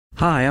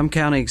Hi, I'm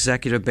County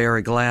Executive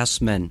Barry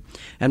Glassman,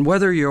 and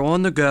whether you're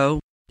on the go,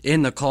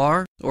 in the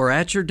car, or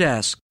at your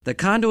desk, the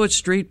Conduit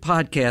Street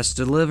Podcast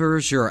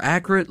delivers your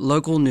accurate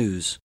local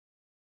news.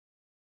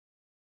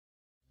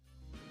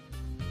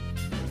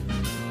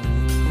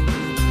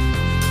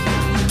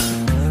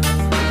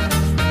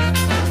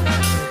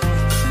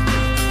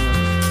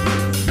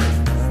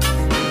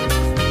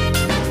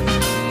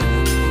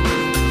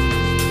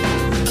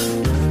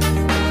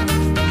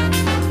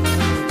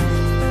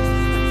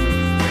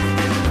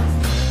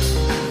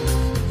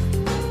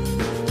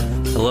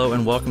 Hello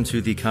and welcome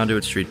to the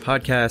Conduit Street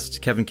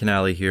Podcast. Kevin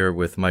Canali here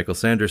with Michael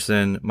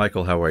Sanderson.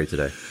 Michael, how are you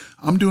today?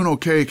 I'm doing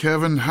okay,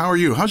 Kevin. How are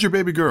you? How's your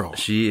baby girl?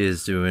 She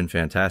is doing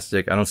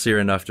fantastic. I don't see her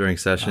enough during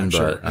session,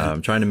 but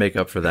I'm trying to make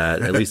up for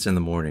that, at least in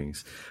the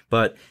mornings.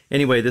 But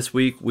anyway, this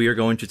week we are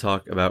going to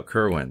talk about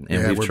Kirwan,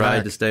 and we've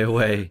tried to stay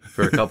away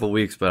for a couple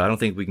weeks, but I don't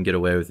think we can get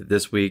away with it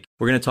this week.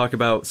 We're going to talk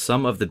about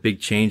some of the big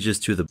changes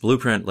to the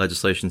blueprint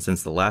legislation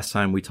since the last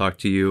time we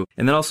talked to you,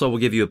 and then also we'll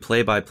give you a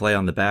play-by-play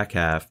on the back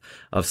half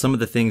of some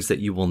of the things that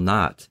you will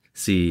not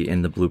see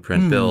in the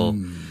blueprint bill.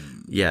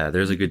 Yeah,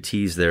 there's a good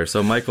tease there.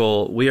 So,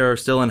 Michael, we are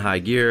still in high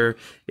gear.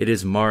 It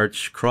is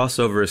March.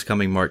 Crossover is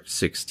coming March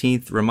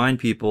 16th. Remind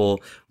people,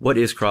 what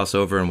is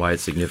crossover and why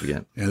it's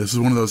significant? Yeah, this is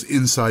one of those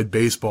inside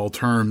baseball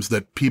terms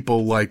that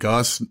people like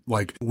us,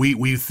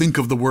 we think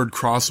of the word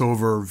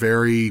crossover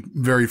very,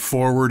 very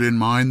forward in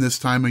mind this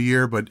time of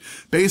year. But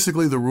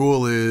basically the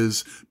rule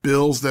is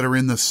bills that are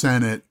in the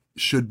Senate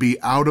should be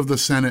out of the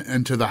Senate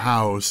and to the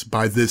House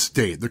by this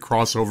date, the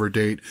crossover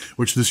date,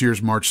 which this year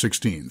is March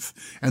 16th.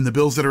 And the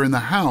bills that are in the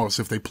House,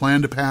 if they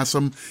plan to pass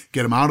them,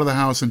 get them out of the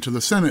House and to the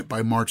Senate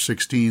by March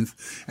 16th.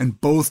 And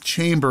both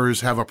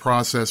chambers have a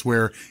process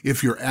where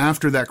if you're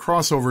after that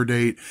crossover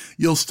date,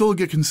 you'll still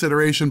get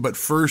consideration, but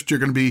first you're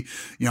going to be,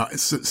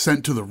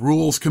 sent to the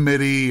Rules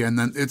Committee, and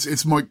then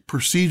it's like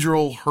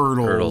procedural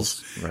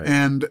hurdles. Right.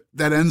 And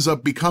that ends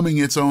up becoming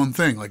its own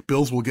thing. Like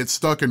bills will get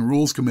stuck in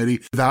Rules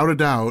Committee without a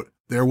doubt.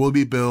 There will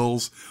be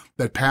bills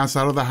that pass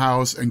out of the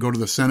House and go to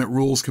the Senate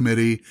Rules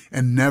Committee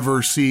and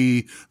never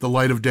see the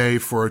light of day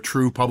for a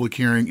true public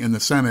hearing in the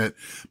Senate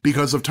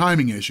because of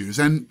timing issues.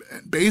 And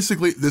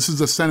basically, this is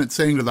the Senate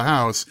saying to the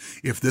House,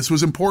 if this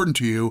was important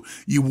to you,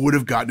 you would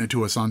have gotten it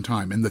to us on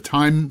time. And the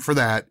time for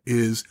that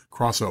is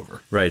crossover.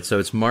 Right. So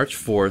it's March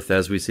 4th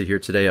as we sit here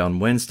today on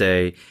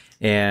Wednesday.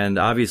 And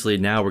obviously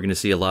now we're going to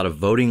see a lot of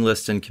voting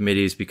lists in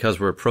committees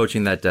because we're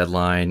approaching that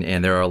deadline.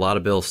 And there are a lot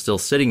of bills still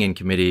sitting in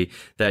committee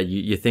that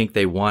you think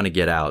they want to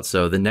get out.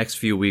 So the next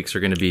few weeks are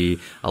going to be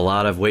a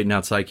lot of waiting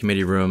outside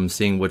committee rooms,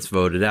 seeing what's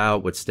voted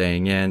out, what's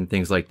staying in,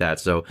 things like that.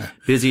 So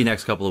busy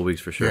next couple of weeks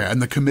for sure. Yeah. And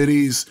the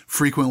committees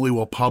frequently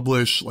will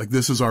publish, like,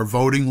 this is our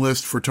voting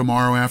list for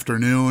tomorrow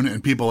afternoon.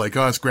 And people like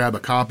us grab a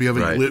copy of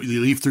it. Right.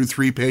 You leaf through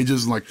 3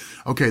 pages and like,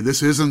 okay,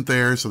 this isn't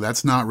there. So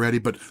that's not ready.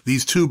 But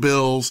these 2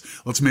 bills,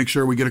 let's make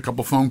sure we get a couple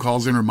phone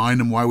calls in,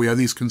 remind them why we have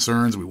these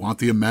concerns. We want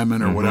the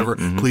amendment or whatever.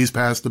 Please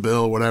pass the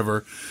bill,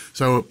 whatever.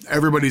 So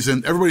everybody's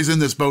in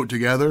this boat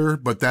together,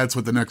 but that's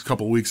what the next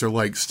couple of weeks are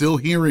like. Still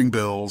hearing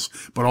bills,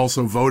 but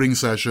also voting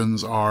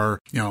sessions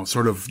are,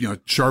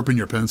 sharpen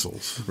your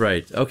pencils.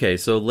 Right. Okay.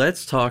 So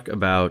let's talk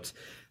about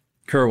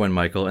Kirwan,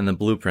 Michael, and the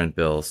blueprint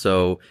bill.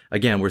 So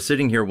again, we're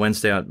sitting here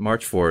Wednesday on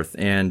March 4th,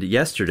 and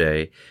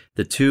yesterday,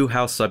 the 2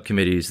 House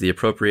subcommittees, the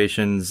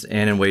Appropriations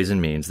and Ways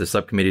and Means, the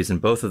subcommittees in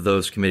both of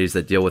those committees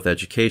that deal with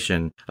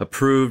education,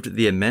 approved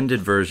the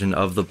amended version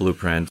of the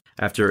blueprint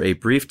after a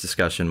brief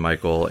discussion,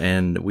 Michael,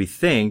 and we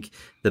think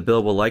the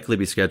bill will likely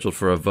be scheduled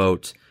for a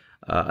vote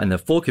in the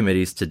full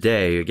committees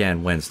today,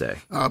 again, Wednesday.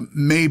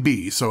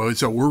 Maybe. So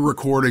we're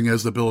recording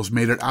as the bill has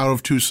made it out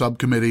of 2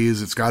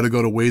 subcommittees. It's got to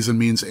go to Ways and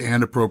Means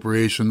and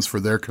Appropriations for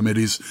their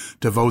committees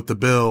to vote the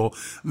bill.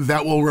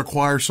 That will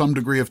require some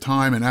degree of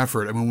time and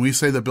effort. And when we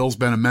say the bill's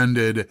been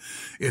amended,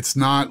 it's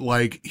not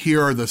like,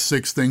 here are the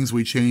 6 things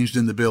we changed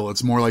in the bill.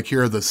 It's more like,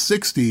 here are the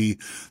 60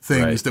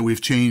 things that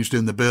we've changed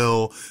in the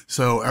bill.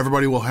 So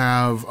everybody will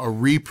have a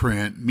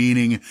reprint,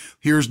 meaning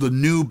here's the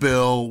new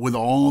bill with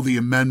all the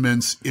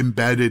amendments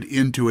embedded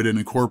into it and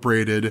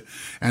incorporated,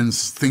 and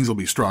things will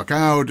be struck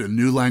out and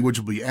new language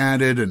will be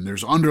added, and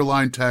there's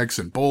underlined text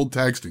and bold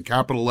text and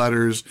capital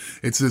letters.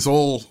 It's this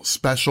whole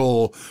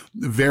special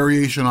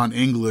variation on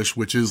English,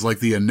 which is like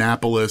the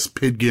Annapolis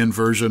Pidgin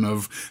version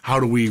of how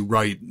do we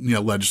write,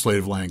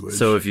 legislative language.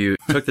 So if you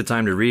took the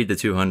time to read the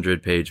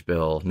 200-page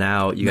bill,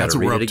 now you got to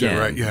read it again.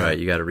 Right? Yeah. Right,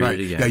 you got to read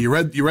it again. Yeah, you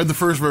read the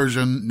first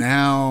version.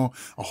 Now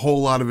a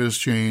whole lot of it has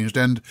changed.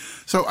 And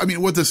so, I mean,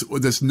 what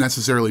this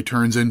necessarily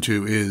turns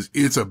into is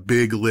it's a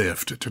big lift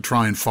to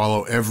try and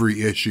follow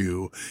every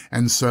issue.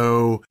 And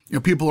so,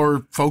 people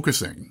are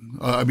focusing.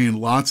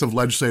 Lots of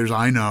legislators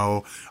I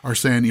know are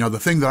saying, the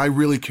thing that I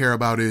really care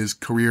about is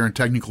career and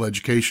technical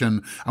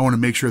education. I want to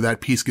make sure that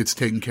piece gets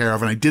taken care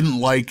of. And I didn't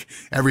like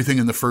everything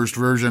in the first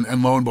version.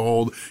 And lo and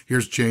behold,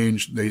 here's change.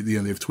 changed,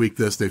 they've tweaked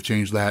this, they've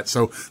changed that.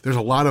 So there's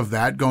a lot of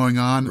that going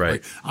on. Right.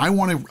 Like, I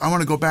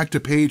want to go back to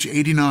page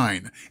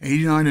 89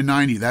 and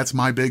 90. That's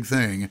my big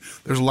thing.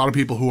 There's a lot of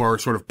people who are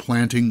sort of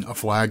planting a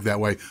flag that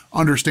way,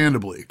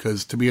 understandably,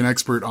 because to be an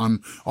expert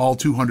on all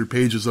 200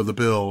 pages of the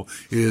bill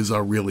is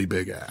a really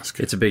big ask.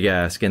 It's a big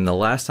ask. And the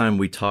last time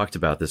we talked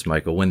about this,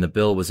 Michael, when the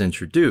bill was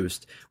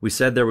introduced, we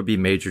said there would be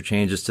major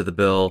changes to the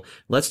bill.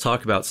 Let's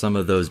talk about some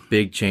of those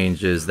big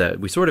changes that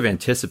we sort of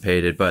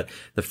anticipated. But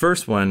the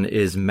first one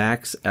is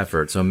max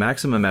effort. So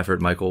maximum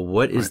effort, Michael,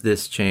 what is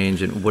this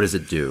change and what does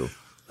it do?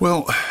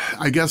 Well,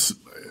 I guess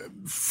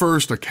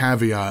first a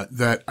caveat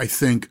that I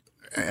think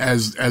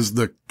as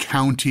the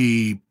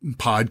county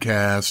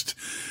podcast,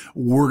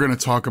 we're going to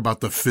talk about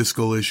the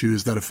fiscal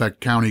issues that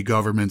affect county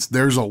governments.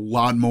 There's a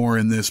lot more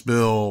in this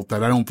bill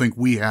that I don't think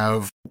we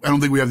have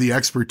the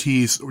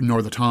expertise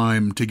nor the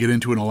time to get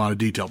into in a lot of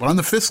detail. But on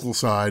the fiscal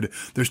side,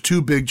 there's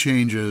two big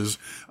changes,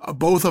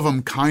 both of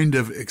them kind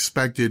of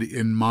expected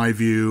in my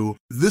view.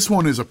 This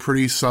one is a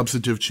pretty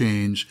substantive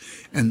change,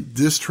 and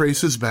this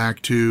traces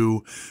back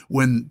to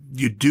when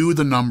you do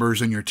the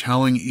numbers and you're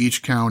telling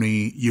each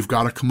county you've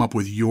got to come up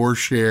with your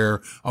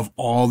share of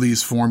all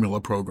these formula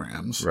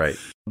programs. Right.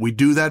 We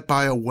do that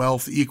by a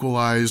wealth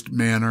equalized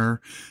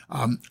manner.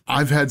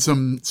 I've had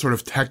some sort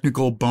of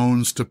technical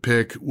bones to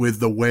pick with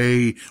the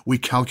way we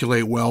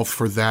calculate wealth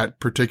for that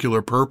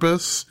particular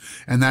purpose.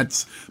 And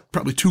that's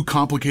probably too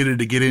complicated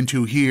to get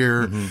into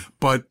here. Mm-hmm.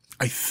 But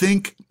I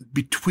think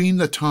between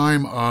the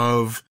time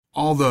of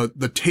all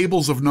the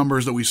tables of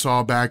numbers that we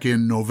saw back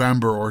in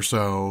November or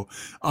so,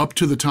 up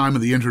to the time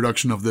of the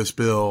introduction of this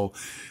bill,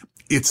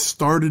 it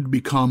started to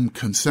become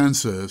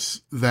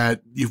consensus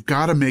that you've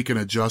got to make an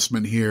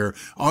adjustment here.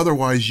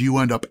 Otherwise, you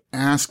end up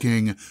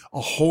asking a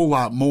whole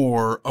lot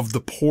more of the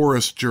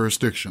poorest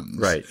jurisdictions.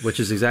 Right, which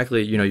is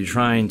exactly, you're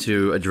trying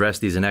to address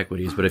these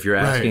inequities. But if you're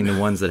asking the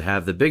ones that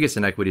have the biggest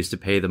inequities to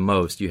pay the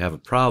most, you have a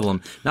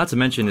problem. Not to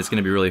mention, it's going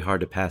to be really hard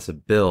to pass a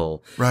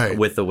bill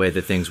with the way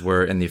that things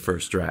were in the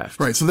first draft.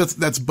 Right, so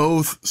that's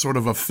both sort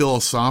of a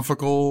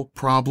philosophical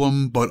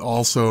problem, but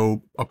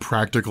also a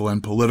practical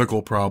and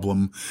political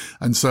problem.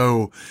 And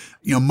so,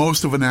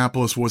 most of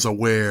Annapolis was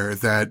aware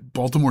that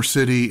Baltimore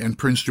City and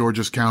Prince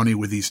George's County,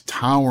 with these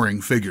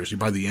towering figures,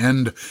 by the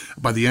end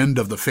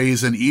of the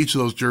phase-in, each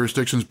of those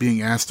jurisdictions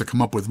being asked to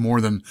come up with more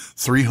than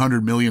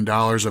 $300 million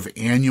of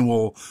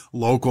annual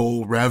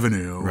local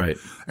revenue. Right.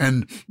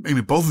 And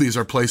both of these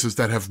are places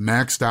that have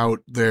maxed out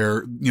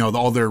their,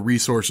 all their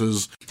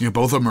resources.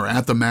 Both of them are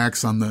at the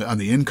max on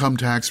the income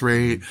tax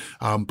rate.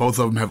 Both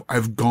of them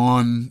have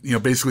gone,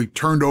 basically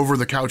turned over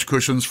the couch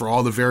cushions for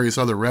all the various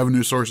other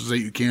revenue sources that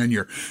you can,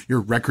 your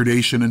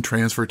recordation and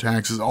transfer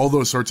taxes, all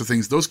those sorts of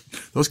things.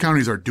 Those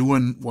counties are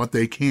doing what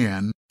they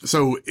can.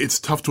 So it's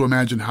tough to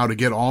imagine how to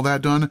get all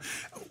that done.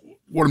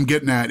 What I'm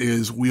getting at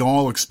is we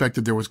all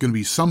expected there was going to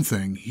be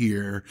something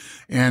here.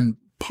 And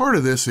part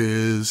of this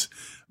is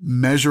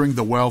measuring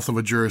the wealth of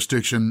a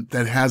jurisdiction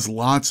that has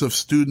lots of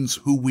students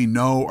who we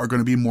know are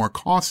going to be more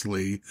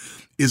costly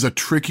is a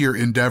trickier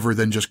endeavor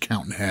than just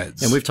counting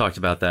heads. And we've talked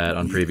about that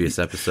on previous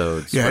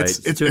episodes, right?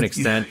 It's to an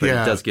extent, but it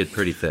does get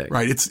pretty thick.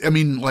 Right.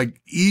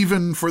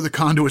 Even for the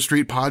Conduit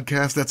Street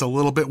podcast, that's a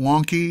little bit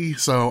wonky.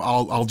 So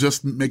I'll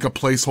just make a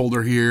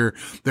placeholder here.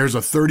 There's a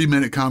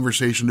 30-minute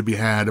conversation to be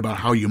had about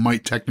how you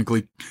might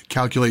technically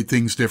calculate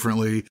things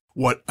differently.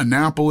 What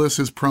Annapolis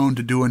is prone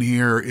to doing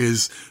here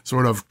is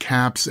sort of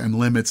caps and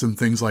limits and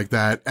things like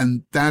that.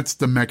 And that's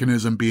the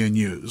mechanism being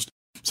used.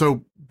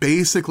 So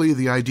basically,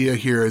 the idea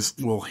here is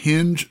we'll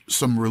hinge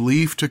some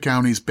relief to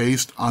counties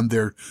based on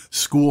their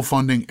school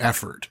funding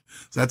effort.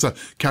 So that's a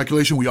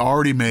calculation we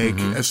already make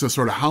as to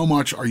sort of how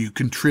much are you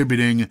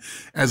contributing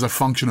as a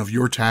function of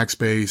your tax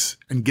base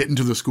and getting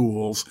to the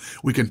schools.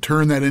 We can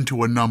turn that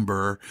into a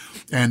number.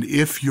 And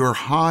if you're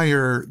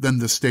higher than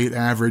the state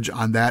average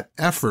on that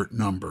effort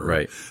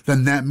number,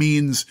 then that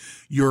means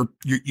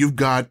you've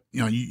got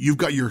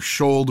your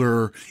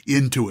shoulder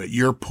into it.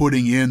 You're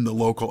putting in the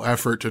local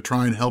effort to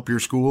try and help your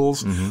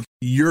schools.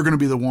 You're going to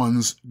be the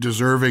ones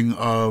deserving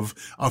of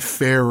a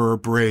fairer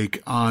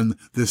break on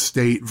the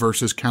state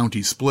versus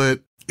county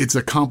split. It's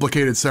a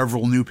complicated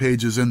several new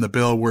pages in the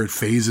bill where it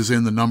phases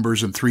in the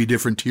numbers in 3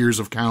 different tiers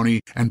of county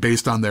and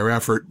based on their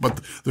effort.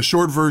 But the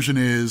short version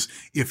is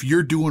if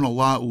you're doing a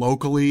lot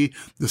locally,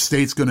 the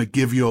state's going to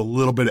give you a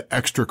little bit of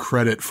extra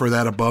credit for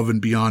that above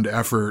and beyond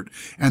effort.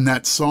 And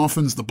that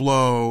softens the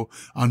blow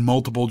on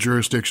multiple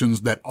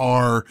jurisdictions that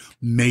are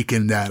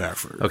making that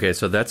effort. Okay,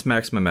 so that's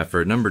maximum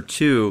effort. Number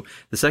 2,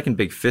 the second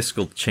big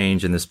fiscal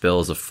change in this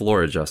bill is a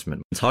floor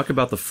adjustment. Talk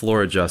about the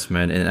floor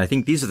adjustment. And I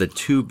think these are the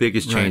 2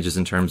 biggest changes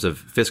in terms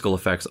of fiscal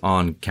effects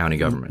on county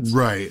governments.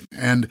 Right.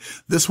 And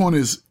this one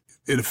is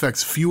It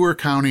affects fewer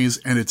counties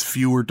and it's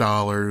fewer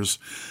dollars.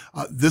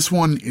 This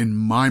one, in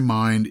my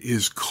mind,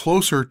 is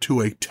closer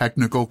to a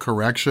technical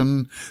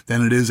correction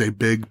than it is a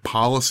big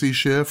policy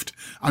shift.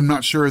 I'm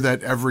not sure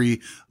that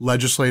every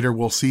legislator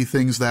will see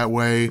things that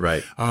way.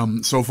 Right.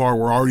 So far,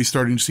 we're already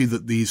starting to see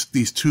that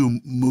these two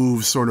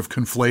moves sort of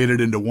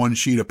conflated into one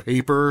sheet of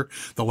paper.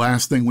 The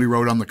last thing we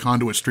wrote on the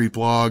Conduit Street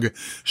blog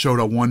showed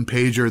a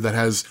one-pager that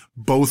has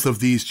both of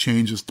these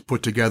changes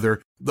put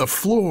together. The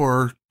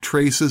floor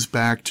traces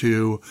back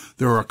to,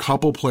 there are a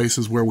couple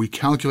places where we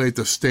calculate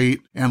the state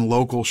and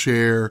local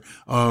share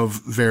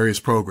of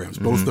various programs,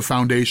 both the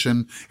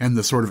foundation and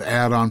the sort of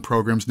add-on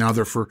programs. Now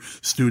they're for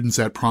students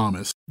at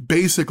Promise.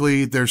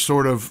 Basically, they're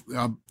sort of,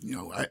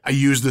 I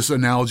use this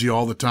analogy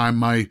all the time.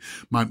 My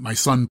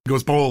son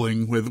goes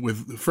bowling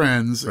with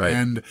friends, right.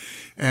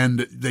 and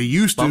they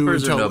used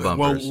bumpers to, or no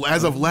bumpers? Well,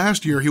 as of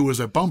last year, he was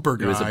a bumper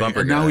guy,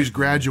 and now he's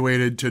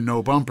graduated to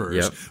no bumpers.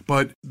 Yep.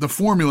 But the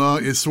formula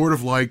is sort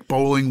of like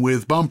bowling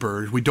with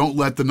bumpers. We don't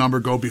let the number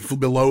go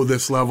below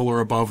this level or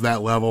above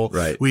that level.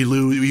 Right. We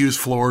use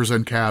floors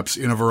and caps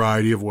in a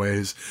variety of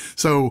ways.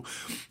 So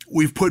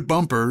we've put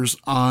bumpers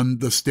on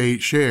the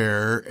state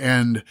share,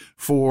 and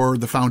for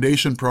the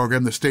foundation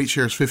program, the state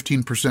share is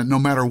 15%, no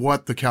matter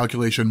what the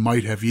calculation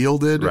might have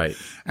yielded. Right.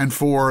 And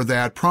for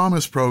that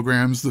Promise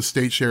programs, the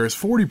state share is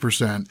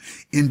 40%,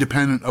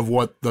 independent of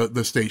what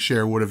the state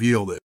share would have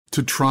yielded.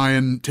 To try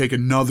and take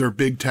another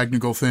big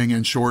technical thing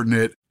and shorten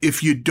it,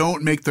 if you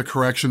don't make the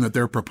correction that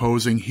they're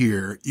proposing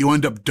here, you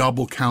end up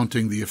double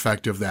counting the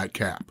effect of that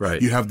cap.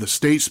 Right. You have the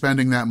state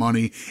spending that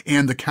money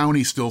and the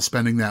county still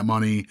spending that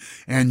money,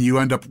 and you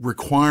end up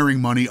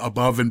requiring money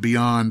above and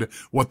beyond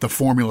what the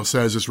formula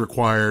says is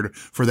required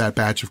for that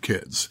batch of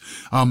kids.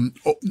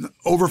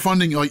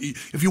 Overfunding,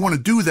 if you want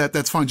to do that,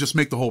 that's fine. Just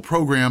make the whole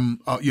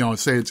program,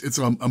 say it's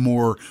a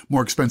more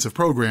expensive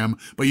program,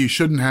 but you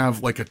shouldn't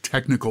have like a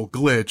technical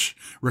glitch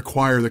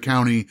require the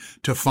county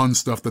to fund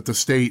stuff that the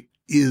state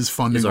is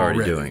funding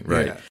already doing,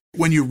 right? Yeah.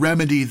 When you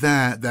remedy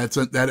that,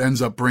 that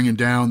ends up bringing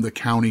down the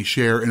county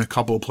share in a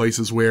couple of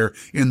places where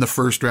in the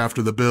first draft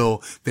of the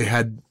bill, they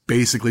had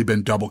basically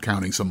been double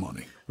counting some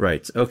money.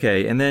 Right.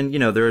 Okay. And then,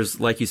 there's,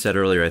 like you said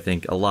earlier, I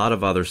think a lot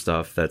of other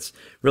stuff that's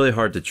really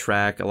hard to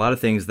track, a lot of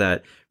things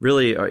that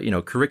really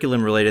are,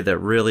 curriculum related that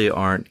really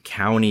aren't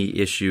county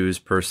issues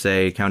per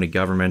se, county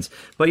governments,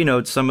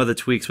 but, some of the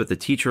tweaks with the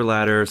teacher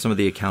ladder, some of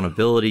the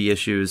accountability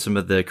issues, some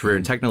of the career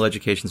and technical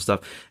education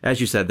stuff.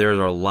 As you said, there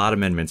are a lot of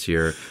amendments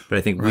here, but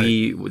I think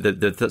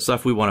the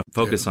stuff we want to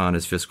focus on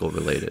is fiscal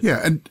related.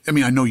 Yeah. And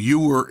I know you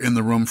were in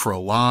the room for a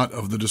lot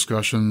of the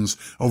discussions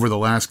over the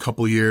last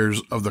couple of years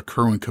of the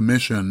Kirwan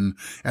Commission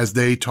as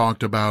they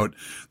talked about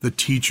the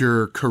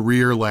teacher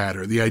career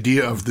ladder, the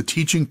idea of the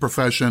teaching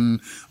profession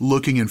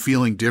looking and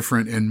feeling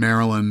different in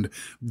Maryland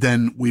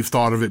than we've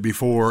thought of it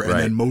before, and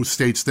then most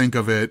states think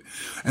of it,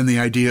 and the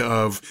idea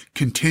of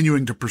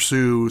continuing to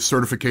pursue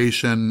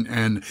certification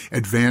and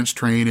advanced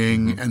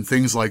training and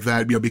things like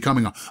that,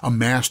 becoming a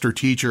master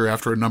teacher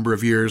after a number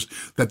of years,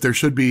 that there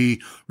should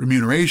be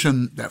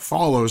remuneration that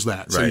follows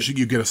that. So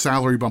you get a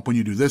salary bump when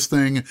you do this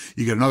thing,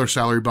 you get another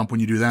salary bump when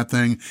you do that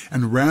thing,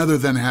 and rather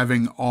than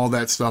having all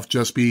that stuff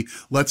just be,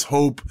 let's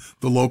hope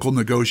the local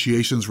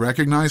negotiations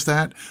recognize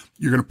that,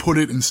 you're going to put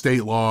it in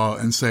state law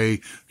and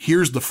say,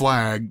 here's the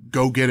flag,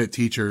 go get it,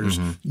 teachers,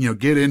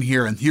 get in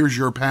here, and here's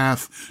your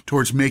path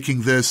towards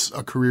making this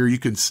a career you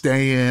can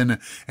stay in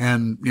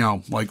and,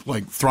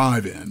 like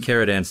thrive in.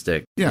 Carrot and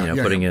stick,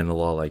 putting it in the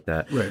law like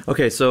that. Right.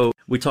 Okay, so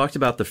we talked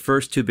about the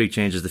first two big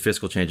changes, the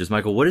fiscal changes.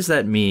 Michael, what does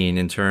that mean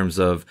in terms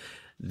of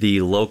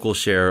the local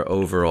share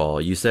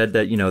overall? You said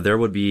that, there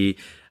would be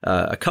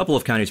a couple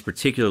of counties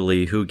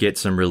particularly who get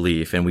some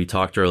relief. And we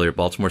talked earlier,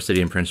 Baltimore City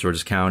and Prince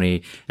George's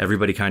County,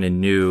 everybody kind of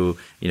knew,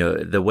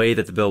 the way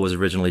that the bill was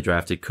originally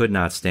drafted could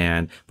not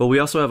stand. But we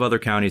also have other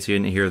counties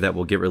in here that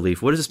will get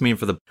relief. What does this mean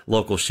for the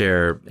local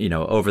share,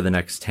 over the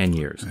next 10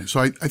 years? So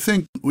I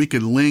think we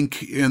could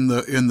link in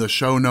the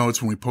show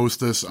notes when we post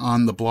this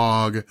on the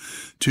blog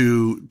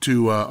to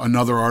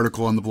another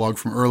article on the blog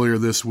from earlier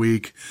this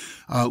week.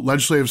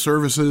 Legislative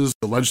Services,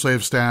 the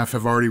legislative staff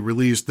have already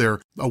released a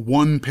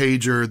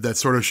one-pager that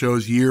sort of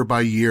shows year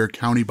by year,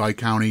 county by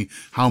county,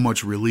 how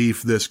much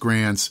relief this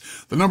grants.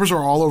 The numbers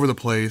are all over the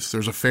place.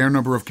 There's a fair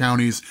number of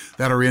counties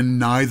that are in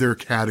neither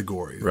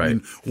category.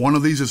 Right. One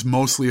of these is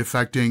mostly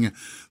affecting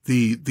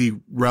the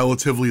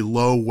relatively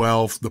low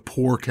wealth, the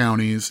poor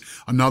counties.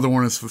 Another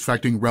one is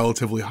affecting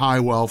relatively high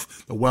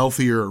wealth, the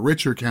wealthier,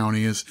 richer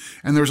counties.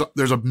 And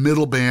there's a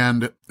middle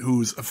band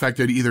who's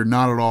affected either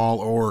not at all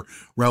or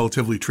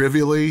relatively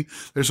trivially.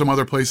 There's some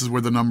other places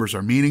where the numbers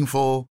are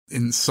meaningful.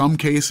 In some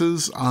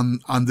cases on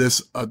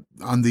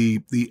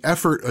the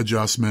effort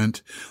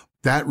adjustment,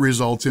 that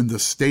results in the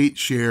state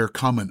share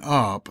coming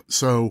up.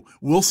 So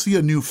we'll see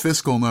a new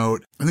fiscal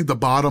note. I think the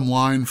bottom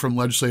line from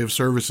Legislative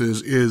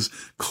Services is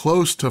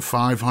close to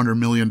 $500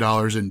 million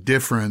in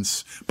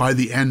difference by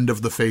the end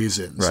of the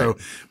phase-in. Right. So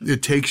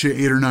it takes you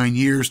 8 or 9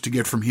 years to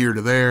get from here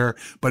to there.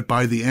 But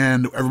by the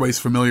end, everybody's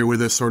familiar with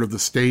this, sort of the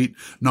state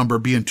number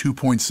being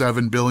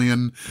 $2.7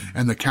 billion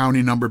and the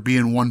county number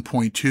being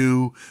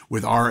 1.2,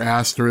 with our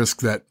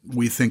asterisk that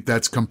we think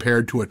that's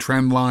compared to a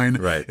trend line.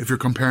 Right. If you're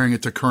comparing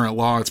it to current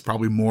law, it's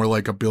probably more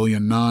like $1.9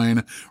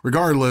 billion.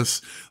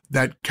 Regardless,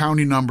 that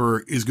county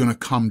number is going to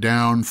come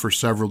down for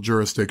several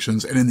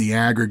jurisdictions, and in the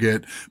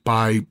aggregate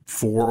by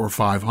 400 or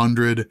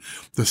 500.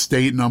 The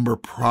state number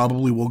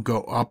probably will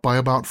go up by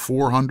about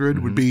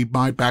 400 would be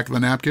my back of the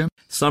napkin.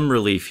 Some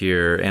relief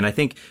here. And I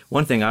think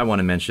one thing I want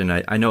to mention,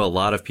 I know a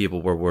lot of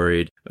people were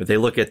worried. They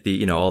look at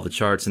the, all the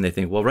charts and they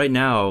think, well, right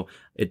now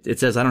it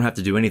says I don't have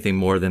to do anything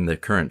more than the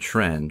current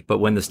trend. But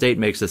when the state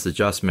makes this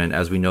adjustment,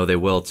 as we know they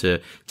will, to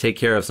take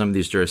care of some of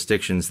these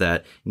jurisdictions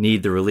that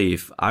need the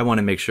relief, I want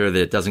to make sure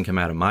that it doesn't come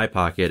out of my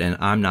pocket and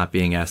I'm not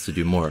being asked to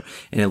do more.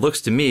 And it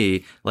looks to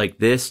me like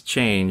this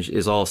change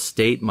is all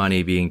state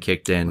money being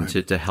kicked in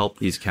to help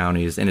these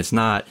counties. And it's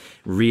not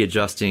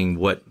readjusting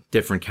what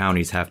different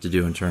counties have to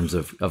do in terms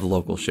of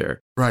local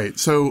share. Right.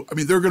 So,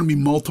 there are going to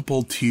be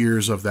multiple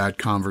tiers of that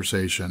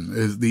conversation.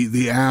 Is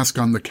the ask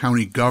on the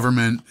county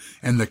government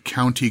and the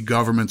county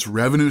government's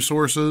revenue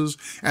sources,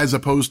 as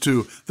opposed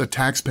to the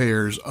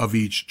taxpayers of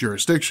each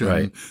jurisdiction.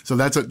 Right. So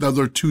those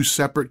are two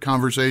separate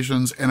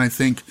conversations. And I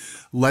think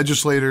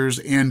legislators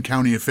and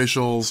county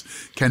officials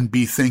can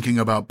be thinking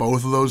about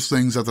both of those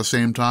things at the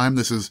same time.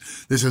 This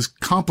is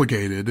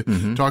complicated,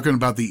 talking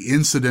about the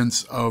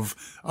incidence of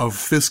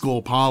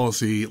fiscal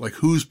policy, like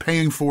who's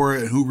paying for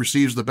it and who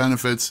receives the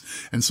benefits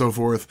and so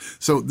forth.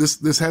 So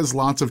this has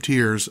lots of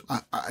tiers.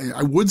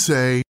 I would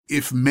say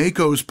if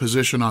MAKO's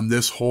position on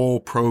this whole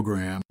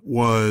program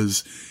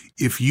was,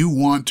 if you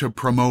want to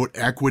promote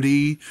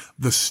equity,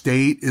 the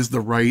state is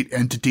the right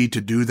entity to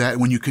do that.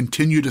 When you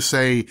continue to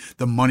say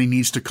the money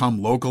needs to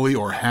come locally,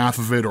 or half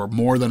of it or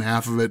more than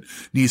half of it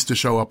needs to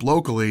show up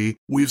locally,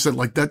 we've said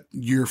like that,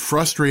 you're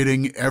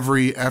frustrating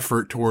every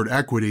effort toward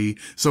equity.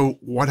 So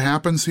what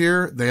happens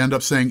here? They end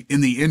up saying,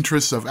 in the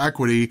interests of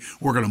equity,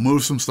 we're going to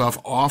move some stuff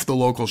off the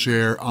local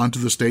share onto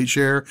the state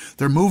share.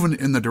 They're moving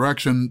in the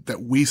direction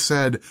that we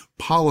said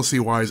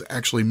policy-wise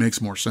actually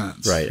makes more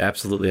sense. Right.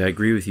 Absolutely. I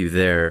agree with you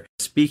there.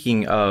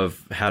 Speaking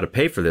of how to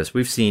pay for this,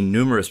 we've seen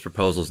numerous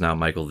proposals now,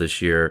 Michael,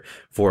 this year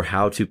for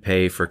how to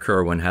pay for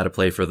Kirwan, how to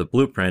pay for the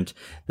blueprint.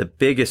 The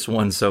biggest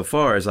one so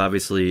far is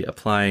obviously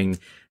applying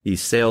the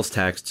sales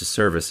tax to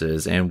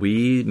services. And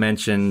we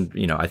mentioned,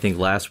 I think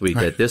last week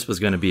that this was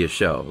going to be a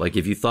show. Like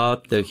if you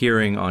thought the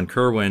hearing on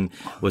Kirwan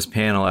was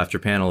panel after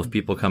panel of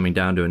people coming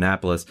down to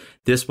Annapolis,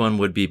 this one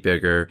would be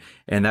bigger.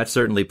 And that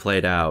certainly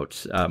played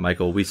out.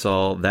 Michael, we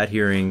saw that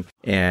hearing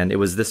and it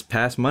was this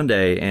past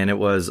Monday and it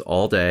was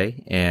all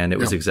day and it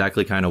was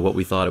exactly kind of what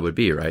we thought it would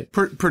be, right?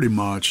 Pretty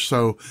much.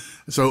 So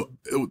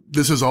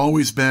this has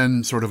always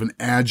been sort of an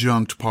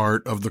adjunct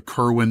part of the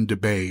Kirwan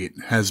debate,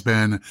 has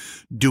been,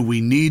 do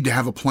we need to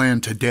have a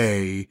plan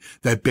today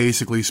that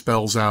basically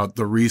spells out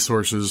the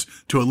resources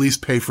to at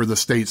least pay for the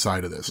state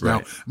side of this?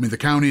 Right. Now, the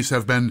counties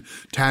have been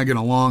tagging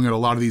along at a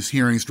lot of these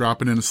hearings,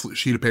 dropping in a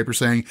sheet of paper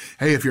saying,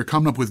 hey, if you're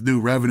coming up with new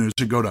revenues,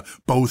 you should go to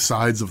both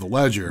sides of the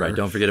ledger. Right.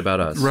 Don't forget about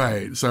us.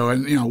 Right. So,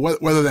 and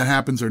whether that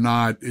happens or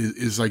not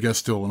is I guess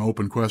still an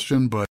open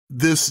question, but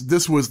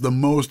this was the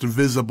most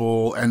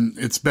visible, and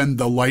it's been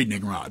the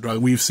lightning rod, right?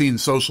 We've seen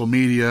social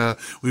media.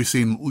 We've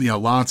seen,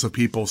 lots of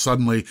people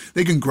suddenly,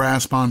 they can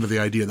grasp onto the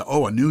idea that,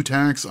 a new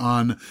tax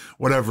on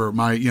whatever,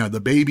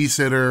 the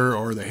babysitter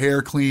or the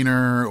hair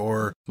cleaner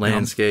or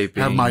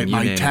landscaping, have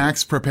my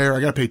tax preparer.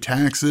 I got to pay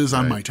taxes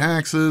on my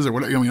taxes or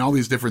whatever. All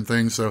these different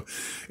things. So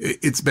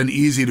it's been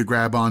easy to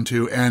grab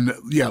onto. And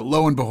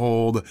lo and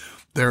behold,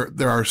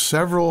 there are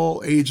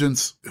several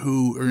agents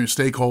who are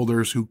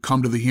stakeholders who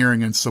come to the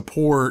hearing and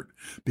support,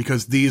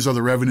 because these are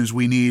the revenues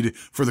we need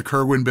for the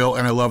Kirwan bill.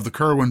 And I love the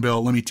Kirwan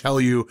bill. Let me tell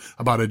you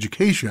about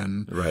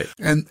education. Right.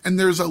 And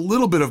there's a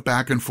little bit of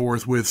back and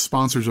forth with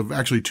sponsors of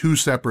actually two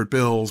separate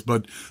bills,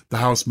 but the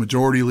House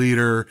Majority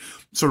Leader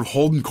sort of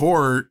holding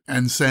court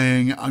and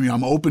saying,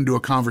 I'm open to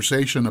a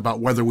conversation about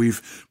whether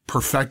we've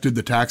perfected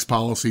the tax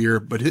policy here.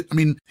 But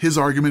his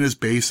argument is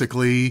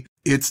basically,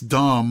 it's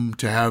dumb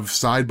to have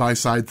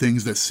side-by-side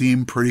things that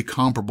seem pretty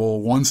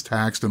comparable. One's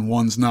taxed and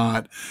one's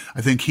not.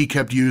 I think he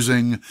kept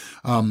using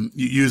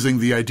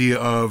the idea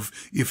of,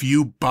 if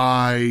you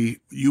buy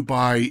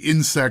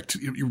insect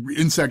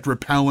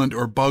repellent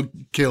or bug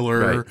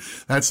killer,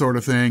 that sort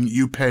of thing,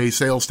 you pay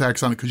sales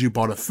tax on it because you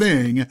bought a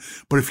thing.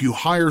 But if you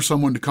hire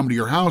someone to come to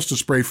your house to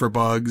spray for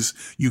bugs,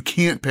 you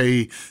can't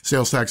pay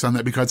sales tax on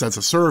that because that's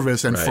a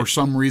service. And for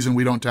some reason,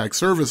 we don't tax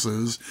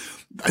services.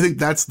 I think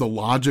that's the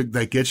logic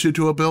that gets you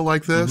to a bill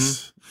like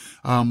this.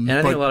 And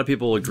I think a lot of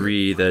people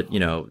agree that,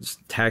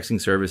 taxing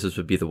services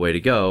would be the way to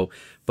go.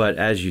 But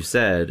as you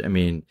said,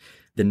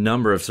 the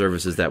number of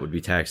services that would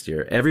be taxed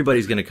here.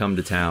 Everybody's going to come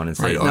to town and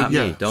say, not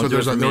me, don't do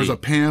it for me. There was a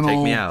panel,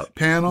 take me out.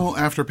 Panel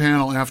after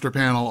panel after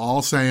panel,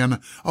 all saying,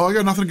 oh, I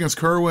got nothing against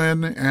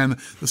Kerwin and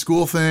the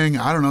school thing.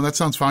 I don't know. That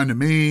sounds fine to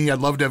me. I'd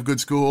love to have good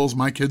schools.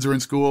 My kids are in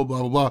school, blah,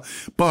 blah, blah.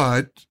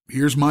 But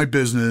here's my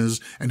business,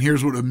 and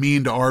here's what it would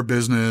mean to our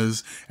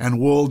business, and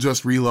we'll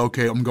just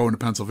relocate. I'm going to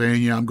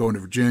Pennsylvania. I'm going to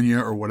Virginia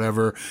or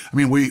whatever. I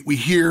mean, we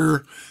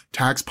hear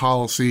tax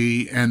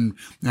policy and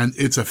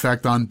its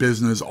effect on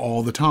business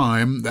all the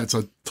time. That's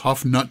a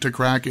tough nut to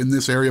crack in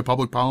this area of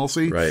public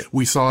policy. Right.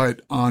 We saw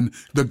it on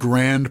the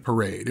Grand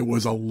Parade. It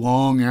was a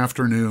long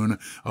afternoon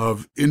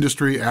of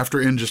industry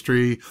after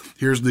industry.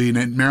 Here's the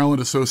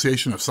Maryland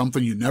Association of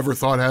something you never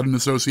thought had an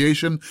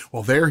association.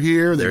 Well, they're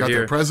here. They got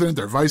their president,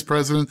 their vice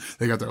president.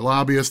 They got their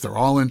lobbyists. They're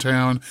all in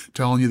town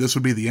telling you this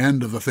would be the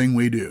end of the thing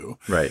we do.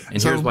 Right.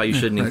 And here's why you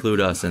shouldn't include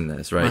us in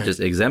this, right?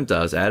 Just exempt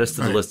us, add us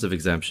to the list of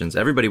exemptions.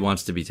 Everybody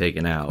wants to be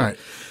taken out. Right.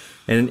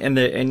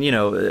 And you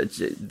know,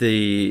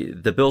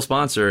 the bill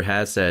sponsor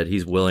has said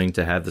he's willing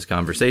to have this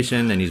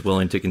conversation and he's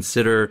willing to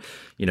consider,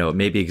 you know,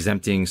 maybe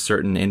exempting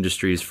certain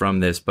industries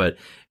from this. But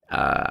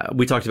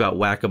we talked about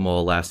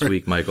whack-a-mole last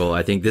week, Michael.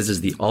 I think this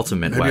is the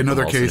ultimate maybe whack-a-mole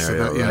another case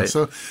scenario, of that. Yeah. right?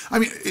 So, I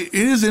mean, it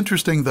is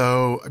interesting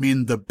though. I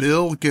mean, the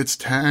bill gets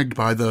tagged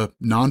by the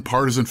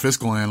nonpartisan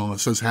fiscal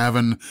analysts as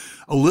having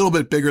a little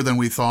bit bigger than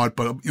we thought,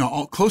 but you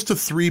know, close to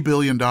 $3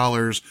 billion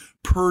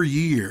per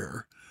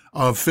year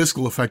of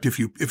fiscal effect if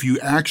you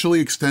actually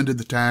extended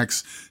the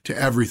tax to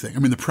everything. I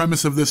mean, the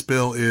premise of this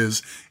bill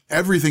is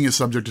everything is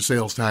subject to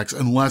sales tax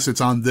unless it's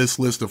on this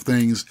list of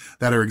things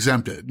that are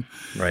exempted.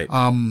 Right.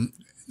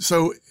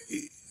 So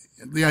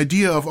the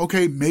idea of,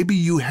 okay, maybe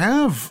you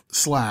have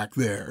slack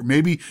there.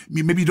 Maybe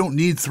you don't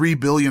need $3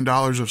 billion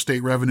of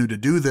state revenue to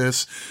do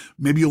this.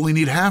 Maybe you only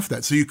need half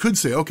that. So you could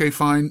say, okay,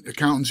 fine,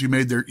 accountants, you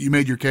made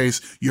your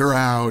case, you're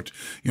out.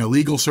 You know,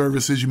 legal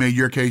services, you made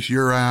your case,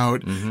 you're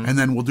out. Mm-hmm. And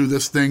then we'll do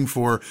this thing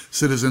for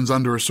citizens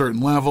under a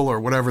certain level or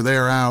whatever,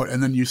 they're out.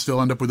 And then you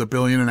still end up with $1.5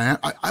 billion.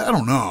 I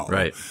don't know.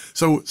 Right.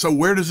 So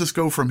where does this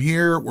go from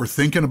here? We're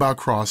thinking about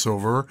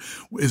crossover.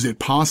 Is it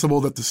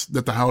possible that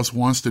the House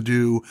wants to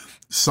do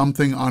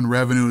something on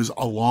revenues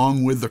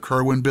along with the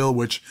Kerwin bill,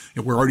 which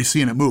we're already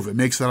seeing it move? It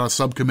makes that a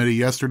subcommittee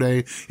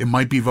yesterday. It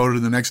might be voted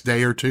in the next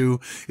day or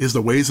two. Is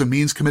the Ways and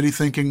Means Committee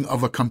thinking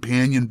of a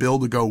companion bill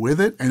to go with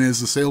it? And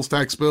is the sales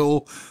tax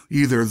bill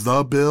either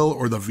the bill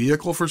or the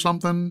vehicle for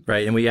something?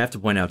 Right. And we have to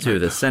point out, too,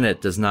 the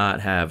Senate does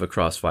not have a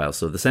cross file.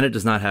 So the Senate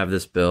does not have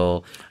this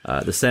bill.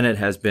 The Senate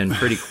has been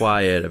pretty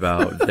quiet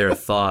about their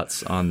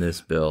thoughts on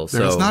this bill.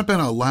 There has not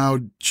been a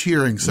loud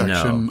cheering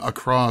section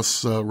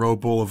across Roe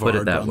Boulevard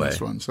Put it that on way. This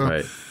one. So,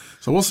 right.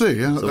 So we'll see.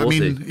 Yeah. So I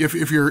mean, see.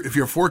 if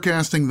you're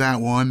forecasting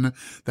that one,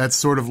 that's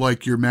sort of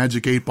like your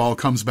magic 8-ball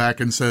comes back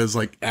and says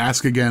like,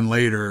 ask again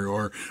later,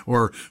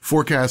 or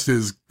forecast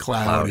is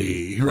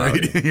cloudy.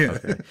 Right. Yeah.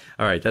 Okay.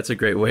 All right. That's a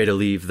great way to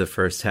leave the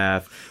first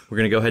half. We're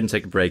going to go ahead and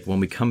take a break.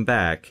 When we come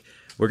back,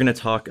 we're going to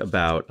talk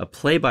about a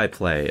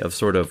play-by-play of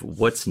sort of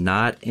what's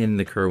not in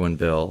the Kerwin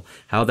bill,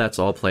 how that's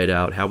all played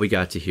out, how we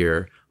got to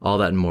here, all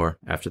that and more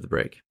after the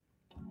break.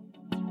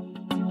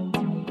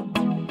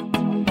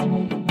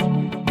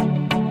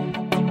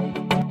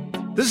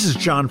 This is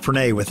John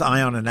Frenaye with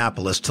Eye on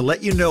Annapolis to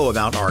let you know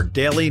about our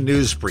daily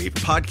news brief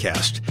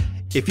podcast.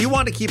 If you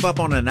want to keep up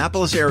on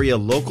Annapolis area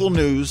local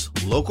news,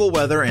 local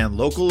weather, and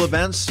local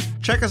events,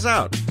 check us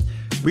out.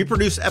 We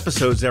produce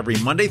episodes every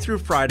Monday through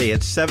Friday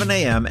at 7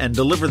 a.m. and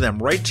deliver them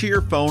right to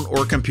your phone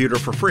or computer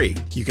for free.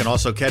 You can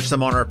also catch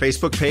them on our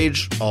Facebook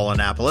page, All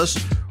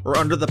Annapolis, or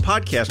under the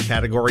podcast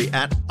category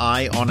at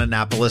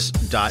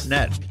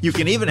eyeonannapolis.net. You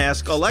can even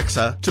ask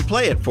Alexa to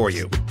play it for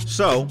you.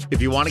 So,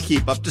 if you want to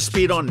keep up to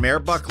speed on Mayor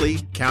Buckley,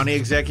 County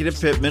Executive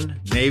Pittman,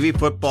 Navy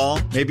football,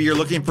 maybe you're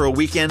looking for a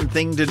weekend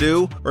thing to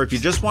do, or if you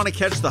just want to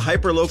catch the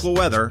hyper-local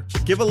weather,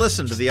 give a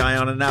listen to the Eye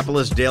on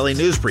Annapolis Daily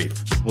News Brief.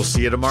 We'll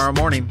see you tomorrow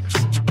morning.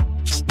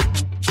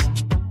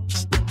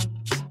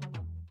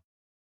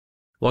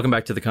 Welcome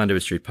back to the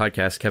Conduit Street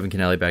Podcast. Kevin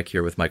Kennelly back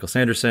here with Michael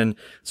Sanderson.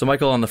 So,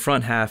 Michael, on the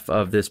front half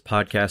of this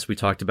podcast, we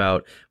talked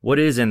about what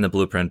is in the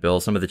Blueprint Bill,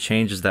 some of the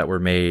changes that were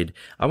made.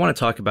 I want to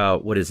talk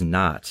about what is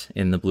not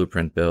in the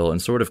Blueprint Bill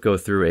and sort of go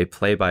through a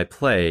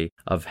play-by-play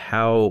of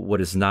how what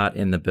is not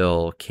in the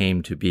bill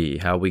came to be,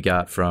 how we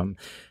got from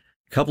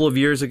a couple of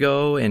years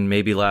ago and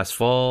maybe last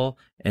fall,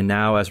 and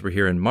now as we're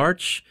here in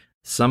March,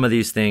 some of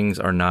these things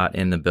are not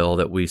in the bill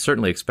that we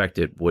certainly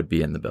expected would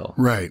be in the bill.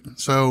 Right.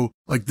 So,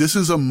 like, this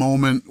is a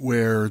moment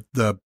where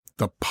the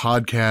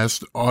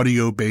podcast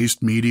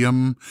audio-based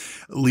medium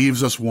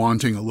leaves us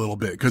wanting a little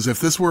bit. Because if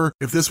this were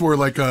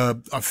like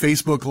a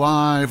Facebook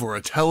Live or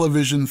a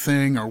television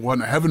thing or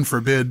what, heaven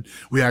forbid,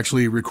 we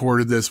actually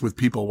recorded this with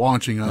people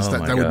watching us.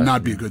 That would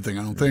not be a good thing,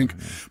 I don't think.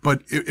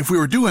 But if we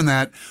were doing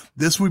that,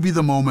 this would be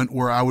the moment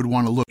where I would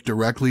want to look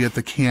directly at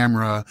the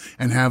camera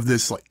and have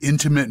this like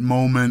intimate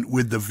moment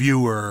with the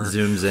viewer.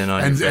 Zooms in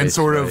on your face, and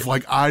sort of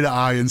like eye to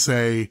eye and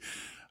say,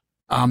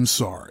 I'm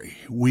sorry.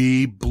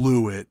 We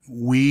blew it.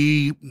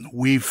 We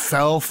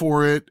fell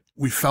for it.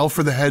 We fell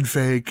for the head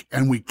fake,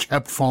 and we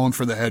kept falling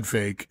for the head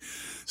fake.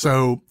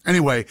 So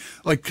anyway,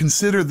 like,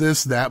 consider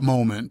this that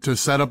moment to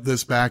set up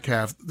this back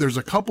half. There's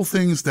a couple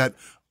things that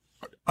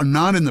are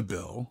not in the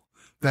bill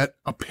that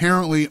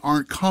apparently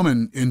aren't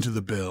coming into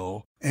the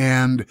bill.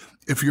 And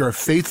if you're a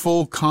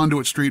faithful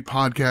Conduit Street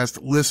podcast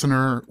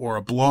listener or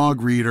a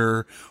blog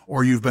reader,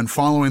 or you've been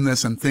following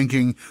this and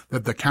thinking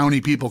that the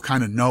county people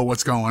kind of know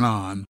what's going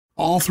on,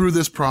 all through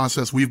this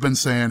process, we've been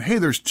saying, hey,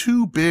 there's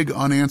two big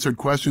unanswered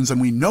questions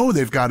and we know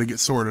they've got to get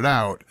sorted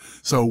out.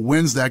 So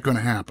when's that going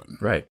to happen?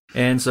 Right.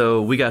 And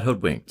so we got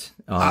hoodwinked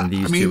on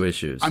these two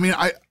issues. I mean,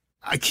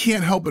 I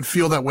can't help but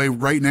feel that way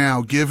right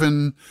now,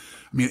 given,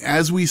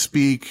 as we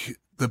speak,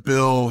 the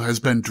bill has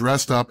been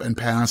dressed up and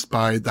passed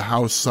by the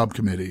House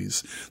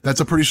subcommittees.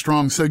 That's a pretty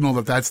strong signal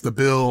that that's the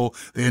bill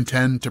they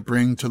intend to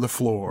bring to the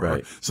floor.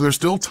 Right. So there's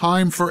still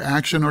time for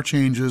action or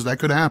changes that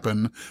could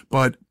happen.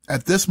 But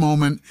at this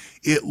moment,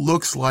 it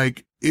looks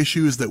like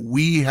issues that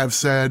we have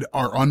said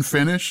are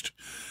unfinished,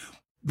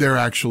 they're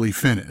actually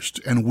finished.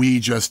 And we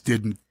just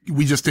didn't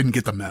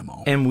get the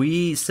memo. And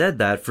we said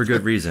that for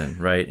good reason,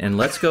 right? And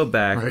let's go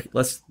back.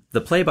 Right. The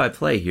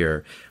play-by-play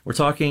here, we're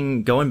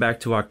talking going back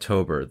to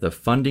October, the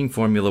funding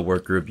formula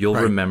work group. You'll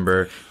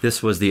remember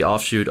this was the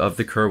offshoot of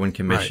the Kerwin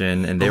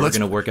Commission, and they were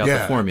going to work out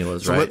the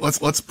formulas, so right?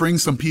 Let's bring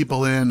some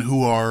people in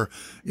who are,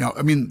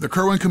 the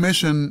Kerwin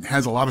Commission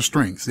has a lot of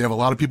strengths. They have a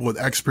lot of people with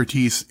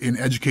expertise in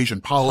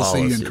education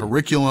policy and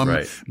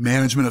curriculum,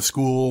 management of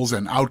schools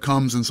and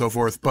outcomes and so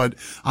forth. But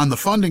on the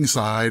funding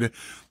side,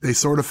 they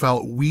sort of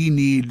felt we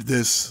need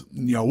this,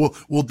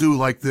 we'll do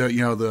like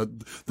the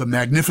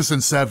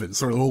Magnificent Seven.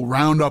 Sort of we'll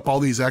round up all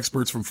these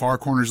experts from far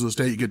corners of the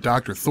state. You get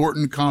Dr.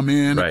 Thornton come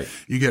in. Right.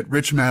 You get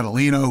Rich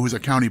Madaleno, who's a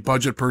county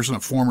budget person, a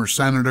former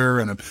senator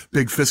and a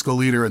big fiscal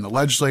leader in the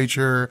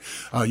legislature.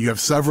 You have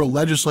several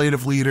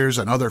legislative leaders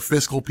and other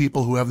fiscal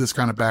people who have this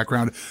kind of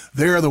background.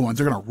 They're the ones,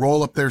 they're going to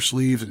roll up their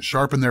sleeves and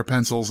sharpen their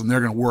pencils, and they're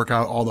going to work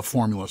out all the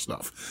formula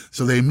stuff.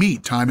 So they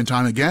meet time and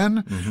time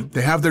again. Mm-hmm.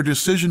 They have their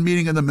decision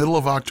meeting in the middle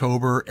of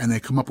October, and they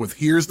come up with,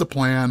 here's the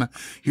plan.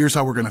 Here's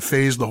how we're going to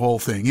phase the whole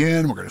thing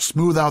in. We're going to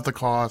smooth out the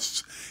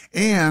costs.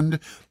 And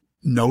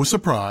no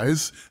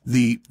surprise,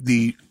 the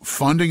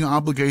funding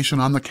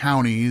obligation on the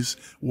counties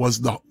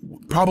was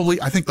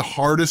probably, I think, the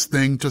hardest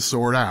thing to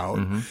sort out.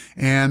 Mm-hmm.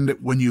 And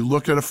when you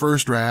looked at a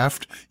first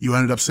draft, you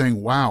ended up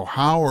saying, wow,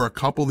 how are a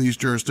couple of these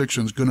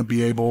jurisdictions going to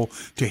be able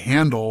to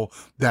handle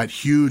that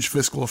huge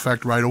fiscal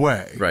effect right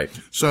away? Right.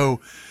 So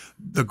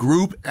the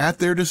group at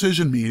their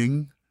decision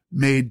meeting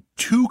made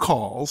two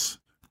calls,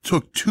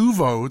 took two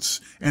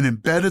votes, and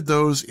embedded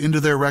those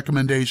into their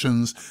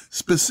recommendations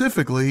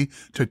specifically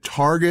to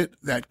target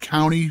that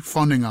county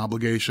funding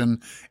obligation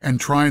and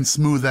try and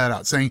smooth that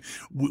out, saying,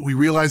 we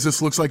realize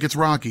this looks like it's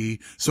rocky,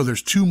 so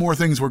there's two more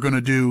things we're going to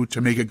do to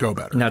make it go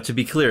better. Now, to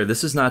be clear,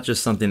 this is not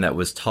just something that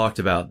was talked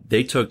about.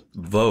 They took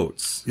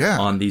votes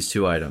on these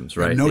two items,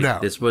 right? No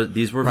doubt. These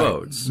were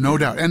votes. No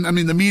doubt. And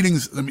the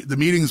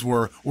meetings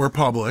were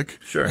public.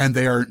 Sure. And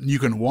you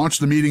can watch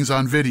the meetings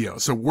on video.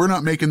 So we're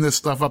not making this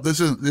stuff up. This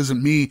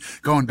isn't me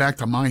going back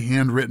to my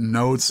handwritten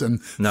notes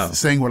and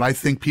saying what I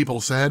think people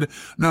said.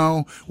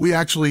 No, we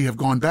actually have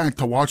gone back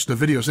to watch the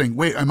video saying,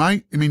 wait,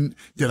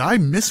 did I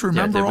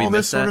misremember all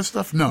this sort of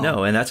stuff?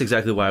 No, and that's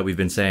exactly why we've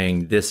been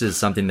saying this is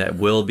something that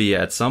will be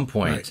at some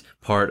point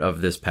part of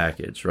this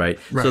package, right?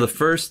 So the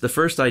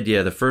first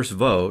idea, the first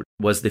vote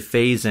was the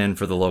phase in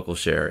for the local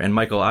share. And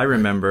Michael, I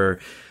remember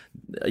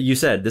you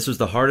said this was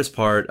the hardest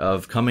part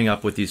of coming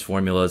up with these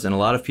formulas. And a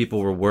lot of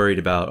people were worried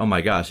about, oh my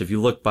gosh, if you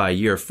look by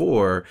year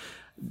 4,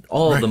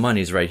 all of the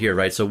money's right here,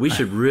 right? So we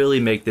should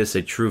really make this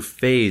a true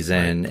phase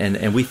in,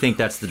 and we think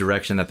that's the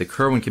direction that the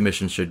Kerwin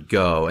Commission should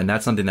go, and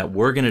that's something that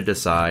we're going to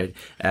decide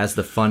as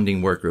the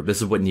funding work group.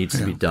 This is what needs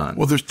to be done.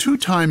 Well, there's two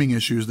timing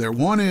issues there.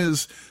 One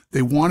is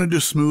they wanted to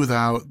smooth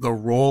out the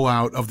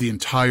rollout of the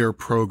entire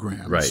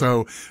program. Right.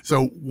 So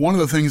one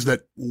of the things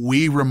that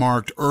we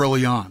remarked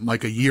early on,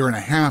 like a year and a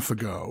half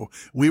ago,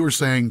 we were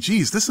saying,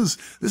 geez, this is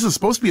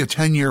supposed to be a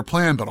 10-year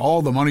plan, but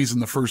all the money's in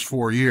the first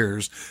 4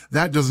 years.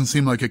 That doesn't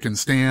seem like it can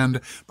stand.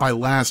 By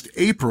last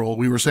April,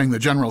 we were saying the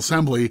General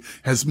Assembly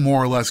has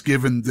more or less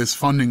given this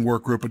funding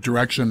work group a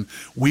direction.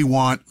 We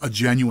want a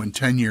genuine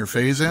 10-year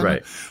phase in.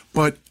 Right.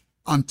 But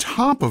on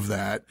top of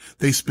that,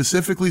 they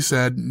specifically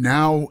said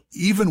now,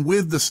 even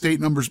with the state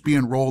numbers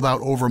being rolled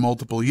out over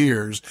multiple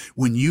years,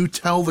 when you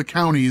tell the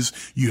counties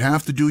you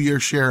have to do your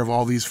share of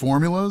all these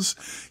formulas,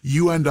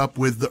 you end up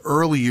with the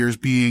early years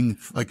being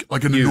like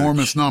an huge,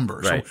 enormous number.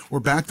 Right. So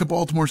we're back to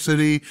Baltimore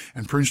City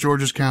and Prince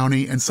George's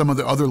County and some of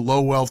the other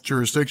low wealth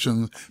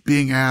jurisdictions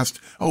being asked,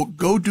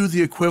 go do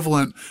the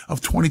equivalent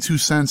of 22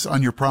 cents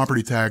on your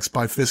property tax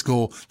by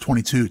fiscal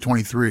 22,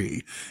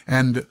 23.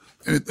 And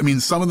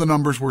some of the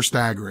numbers were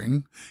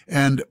staggering,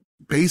 and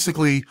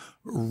basically,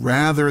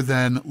 rather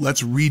than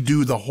let's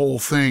redo the whole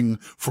thing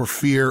for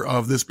fear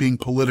of this being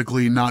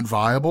politically not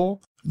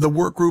viable, the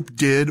work group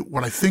did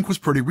what I think was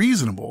pretty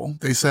reasonable.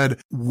 They said,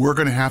 we're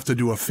going to have to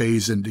do a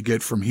phase in to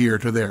get from here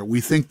to there.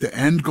 We think the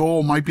end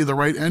goal might be the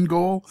right end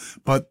goal,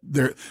 but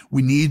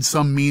we need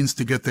some means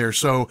to get there.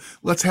 So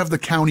let's have the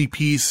county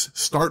piece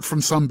start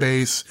from some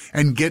base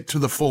and get to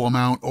the full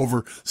amount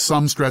over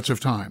some stretch of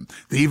time.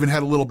 They even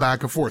had a little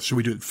back and forth. Should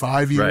we do it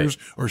 5 years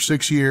or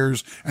 6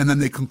 years? And then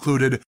they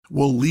concluded,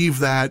 we'll leave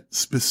that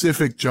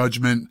specific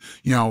judgment,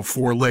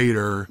 for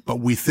later, but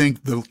we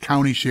think the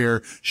county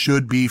share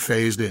should be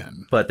phased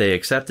in. But they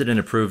accepted and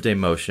approved a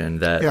motion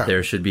that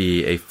there should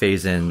be a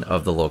phase-in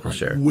of the local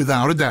share.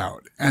 Without a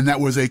doubt. And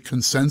that was a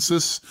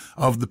consensus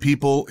of the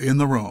people in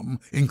the room,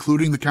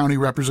 including the county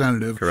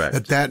representative,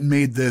 Correct. that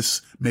made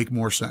this make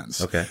more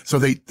sense. Okay. So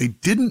they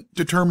didn't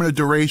determine a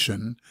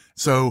duration.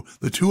 So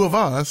the two of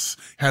us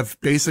have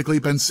basically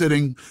been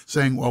sitting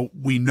saying, well,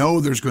 we know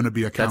there's going to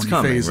be a county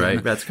phase-in.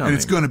 Right? That's coming. And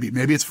it's going to be,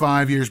 maybe it's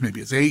 5 years,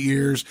 maybe it's 8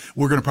 years.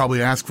 We're going to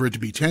probably ask for it to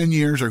be 10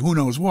 years or who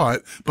knows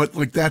what. But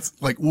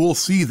we'll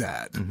see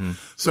that. Mm-hmm.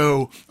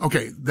 So,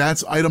 okay,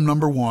 that's item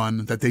number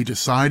one that they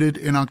decided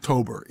in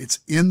October. It's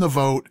in the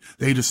vote.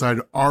 They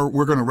decided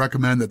we're going to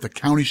recommend that the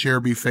county share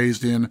be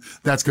phased in.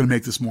 That's going to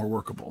make this more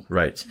workable.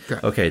 Right.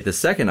 Okay. The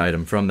second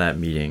item from that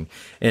meeting,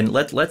 and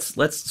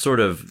let's sort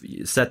of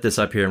set this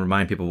up here and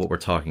remind people what we're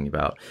talking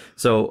about.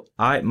 So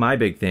my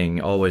big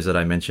thing always that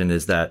I mentioned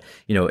is that,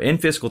 in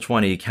fiscal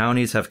 20,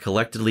 counties have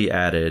collectively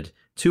added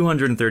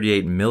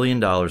 $238 million,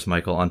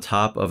 Michael, on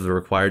top of the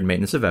required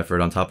maintenance of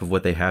effort, on top of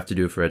what they have to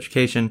do for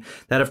education.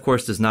 That, of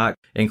course, does not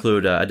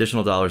include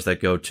additional dollars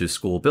that go to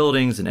school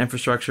buildings and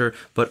infrastructure,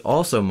 but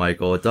also,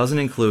 Michael, it doesn't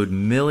include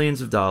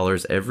millions of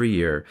dollars every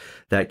year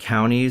that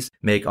counties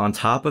make on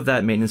top of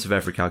that maintenance of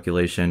effort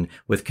calculation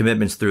with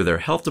commitments through their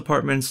health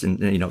departments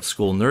and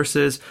school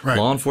nurses,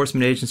 law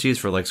enforcement agencies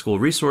for like school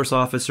resource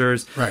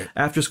officers,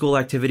 after school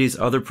activities,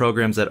 other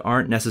programs that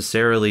aren't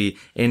necessarily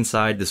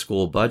inside the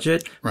school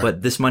budget,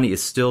 but this money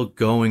is still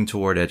going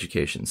toward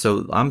education.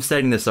 So I'm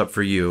setting this up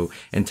for you,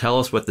 and tell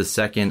us what the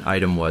second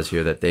item was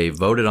here that they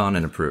voted on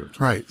and approved.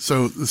 Right.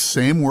 So the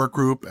same work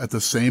group at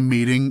the same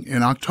meeting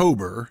in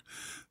October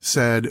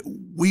said,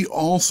 we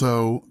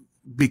also,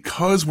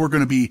 because we're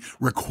going to be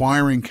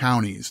requiring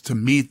counties to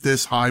meet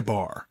this high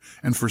bar,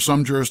 and for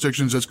some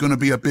jurisdictions it's going to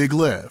be a big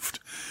lift,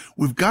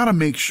 we've got to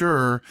make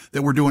sure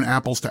that we're doing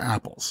apples to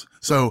apples.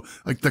 So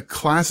like the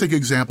classic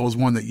example is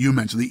one that you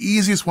mentioned. The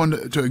easiest one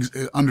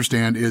to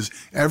understand is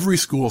every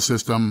school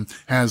system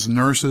has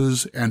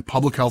nurses and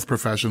public health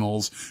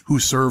professionals who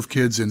serve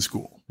kids in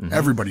school. Mm-hmm.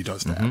 Everybody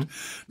does that.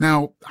 Mm-hmm.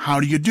 Now, how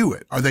do you do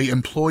it? Are they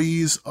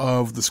employees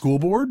of the school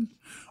board?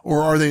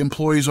 Or are they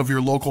employees of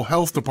your local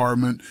health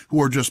department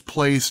who are just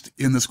placed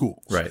in the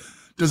schools? Right.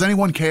 Does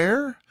anyone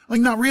care?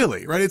 Not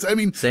really, right?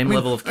 Same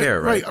level of care,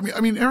 right?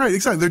 Right,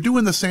 exactly. They're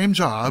doing the same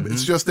job. Mm-hmm.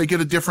 It's just they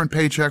get a different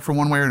paycheck from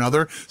one way or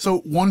another. So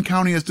one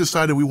county has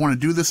decided we want to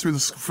do this through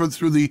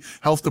the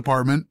health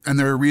department, and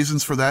there are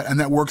reasons for that, and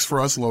that works for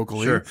us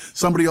locally. Sure.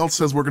 Somebody else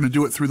says we're going to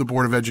do it through the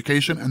Board of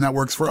Education, and that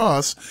works for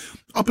us.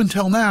 Up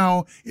until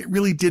now, it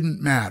really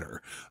didn't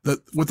matter.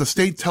 What the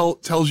state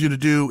tells you to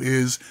do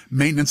is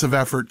maintenance of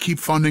effort, keep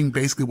funding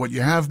basically what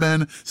you have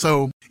been.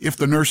 So if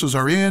the nurses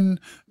are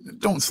in,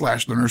 don't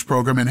slash the nurse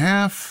program in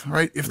half,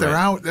 right? If they're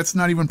out, that's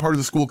not even part of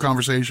the school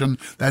conversation.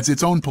 That's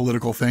its own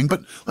political thing.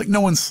 But no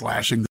one's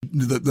slashing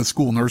the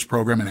school nurse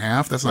program in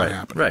half. That's not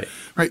happening.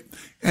 Right.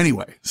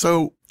 Anyway,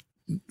 so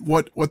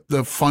what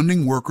the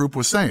funding work group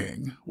was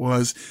saying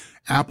was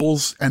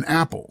apples and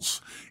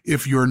apples.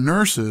 If your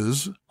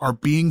nurses are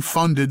being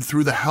funded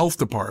through the health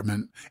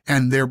department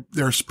and they're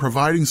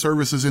providing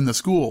services in the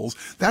schools,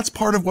 that's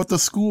part of what the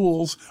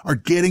schools are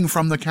getting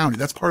from the county.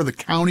 That's part of the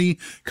county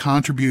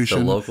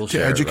contribution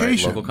to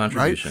education. Local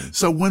contribution. Right?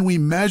 So when we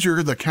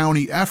measure the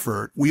county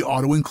effort, we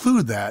ought to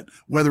include that,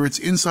 whether it's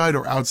inside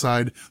or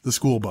outside the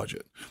school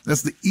budget.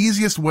 That's the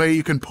easiest way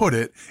you can put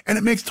it, and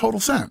it makes total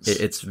sense.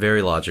 It's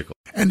very logical.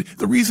 And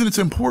the reason it's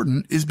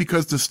important is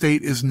because the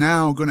state is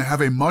now going to have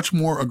a much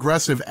more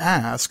aggressive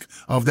ask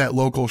of that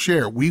local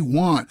share. We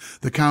want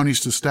the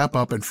counties to step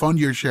up and fund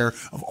your share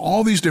of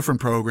all these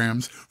different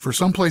programs. For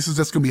some places,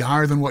 that's going to be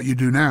higher than what you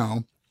do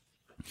now.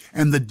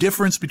 And the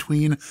difference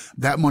between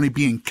that money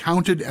being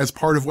counted as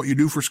part of what you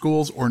do for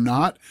schools or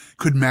not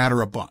could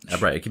matter a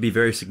bunch. Right. It could be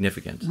very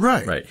significant.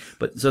 Right.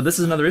 But so this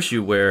is another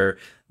issue where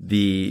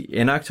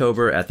in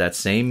October at that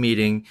same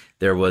meeting,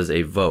 there was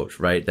a vote,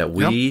 right? That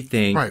we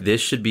think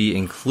this should be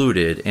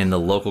included in the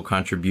local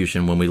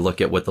contribution when we look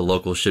at what the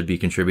locals should be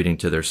contributing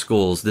to their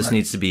schools. This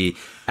needs to be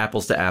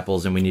apples to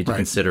apples, and we need to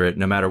consider it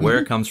no matter where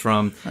it comes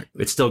from.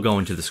 It's still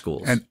going to the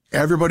schools. And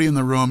everybody in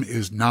the room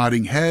is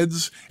nodding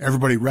heads.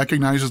 Everybody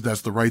recognizes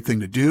that's the right thing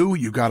to do.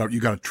 You got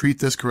to treat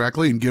this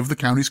correctly and give the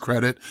counties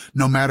credit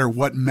no matter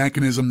what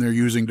mechanism they're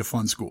using to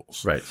fund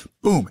schools. Right.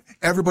 Boom.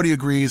 Everybody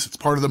agrees. It's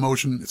part of the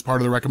motion. It's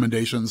part of the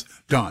recommendations.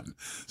 Done.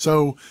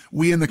 So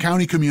we in the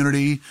county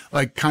community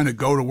kind of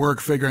go to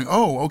work figuring,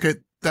 okay,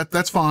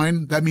 that's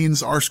fine. That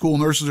means our school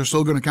nurses are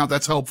still going to count.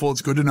 That's helpful.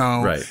 It's good to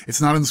know. Right. It's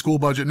not in the school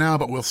budget now,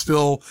 but we'll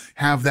still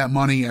have that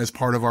money as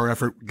part of our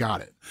effort.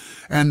 Got it.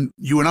 And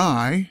you and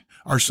I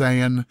are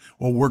saying,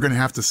 well, we're going to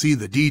have to see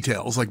the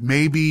details. Like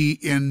maybe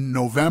in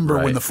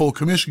November when the full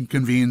commission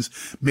convenes,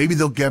 maybe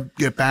they'll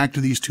get back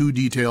to these two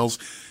details,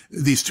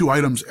 these two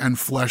items, and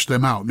flesh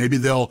them out. Maybe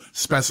they'll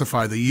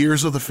specify the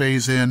years of the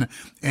phase in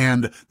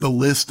and the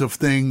list of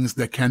things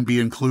that can be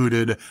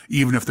included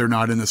even if they're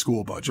not in the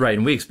school budget. Right.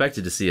 And we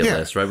expected to see a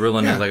list, right? We're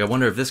wondering, like, I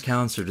wonder if this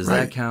counts or does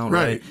that count?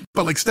 Right.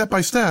 But like step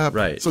by step.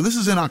 Right. So this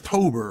is in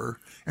October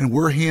and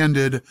we're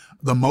handed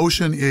the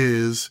motion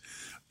is,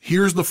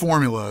 here's the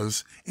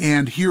formulas,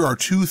 and here are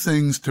two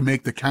things to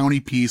make the county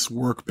piece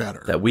work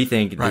better. That we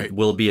think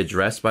will be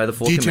addressed by the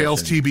full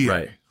details commission.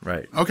 TBA.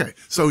 Right. Okay.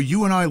 So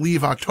you and I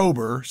leave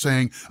October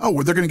saying,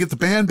 oh, they're going to get the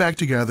band back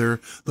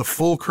together. The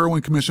full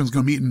Kerwin Commission is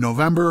going to meet in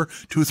November,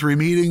 2-3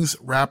 meetings,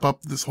 wrap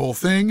up this whole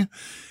thing.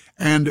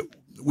 And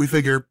we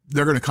figure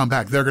they're going to come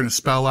back. They're going to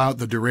spell out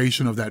the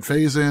duration of that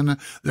phase in.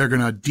 They're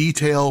going to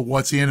detail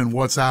what's in and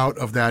what's out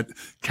of that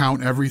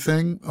count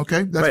everything.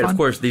 Okay. That's right. fine. Of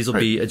course, these will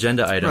be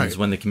agenda items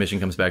when the commission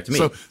comes back to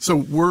meet. So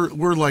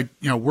we're like,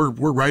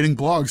 we're writing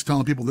blogs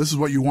telling people this is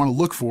what you want to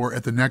look for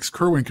at the next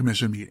Kerwin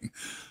Commission meeting.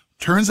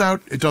 Turns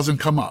out it doesn't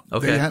come up.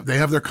 Okay. They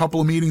have their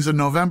couple of meetings in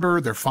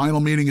November. Their final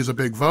meeting is a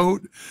big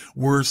vote.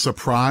 We're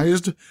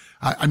surprised.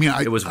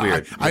 It was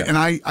weird.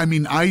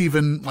 I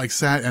even like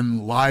sat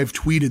and live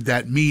tweeted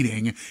that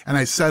meeting and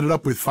I set it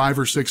up with 5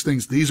 or 6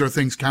 things. These are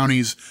things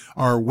counties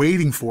are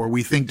waiting for.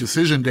 We think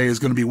decision day is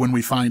going to be when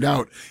we find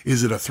out,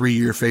 is it a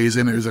 3-year phase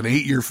in or is it an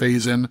 8-year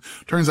phase in?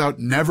 Turns out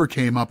never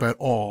came up at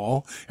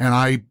all. And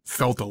I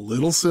felt a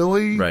little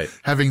silly. Right.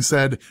 Having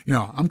said,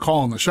 I'm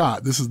calling the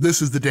shot. This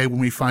is the day when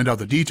we find out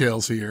the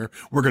details here.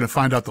 We're going to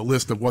find out the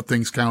list of what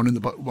things count in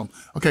the, well,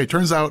 okay.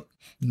 Turns out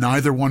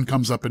neither one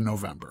comes up in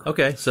November.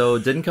 Okay. So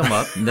it didn't come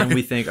up. And then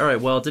we think, all right,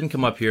 well, it didn't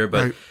come up here,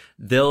 but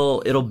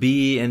it'll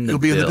be in the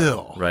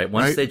bill. Right.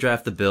 Once they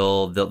draft the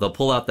bill, they'll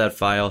pull out that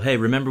file. Hey,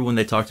 remember when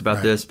they talked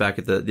about this back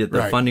at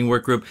the funding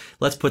work group?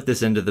 Let's put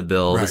this into the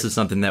bill. This is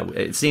something that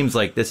it seems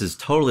like this is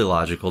totally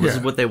logical. This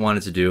is what they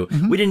wanted to do.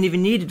 We didn't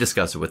even need to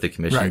discuss it with the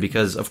commission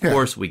because of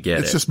course we get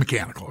it. It's just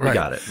mechanical. We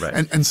got it. Right.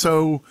 And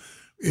so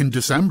in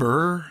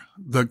December,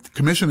 the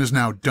commission is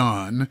now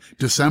done.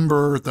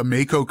 December, the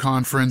MACO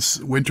conference,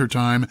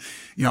 wintertime,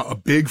 a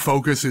big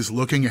focus is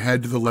looking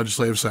ahead to the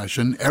legislative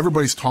session.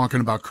 Everybody's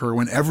talking about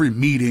Kerwin. Every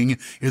meeting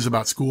is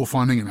about school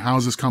funding and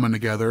houses coming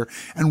together.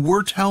 And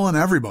we're telling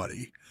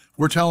everybody,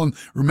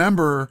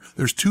 remember,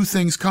 there's 2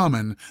 things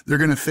coming. They're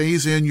going to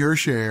phase in your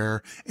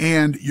share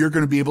and you're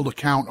going to be able to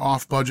count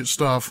off budget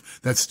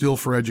stuff that's still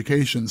for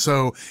education.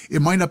 So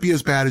it might not be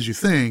as bad as you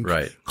think.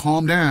 Right.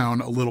 Calm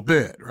down a little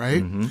bit.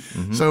 Right.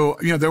 So,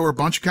 there were a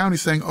bunch of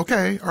counties saying,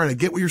 okay, all right, I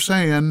get what you're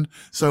saying.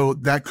 So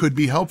that could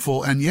be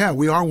helpful. And yeah,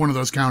 we are one of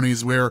those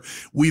counties where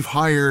we've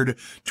hired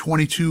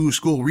 22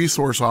 school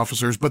resource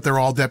officers, but they're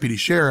all deputy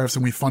sheriffs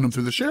and we fund them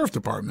through the sheriff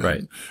department.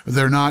 Right.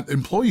 They're not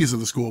employees of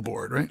the school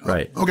board. Right.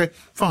 Right. Okay,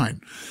 fine.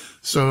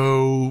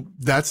 So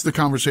that's the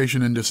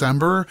conversation in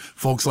December.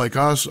 Folks like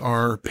us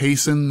are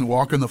pacing,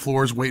 walking the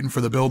floors, waiting for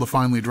the bill to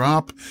finally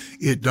drop.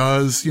 It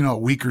does, a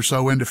week or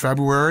so into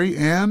February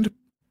and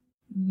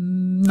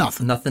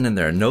nothing in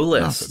there. No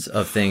list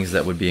of things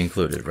that would be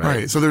included, right?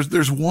 Right. So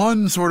there's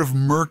one sort of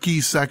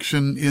murky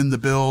section in the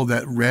bill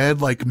that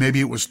read like maybe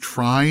it was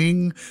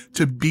trying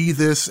to be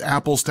this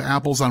apples to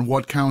apples on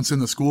what counts in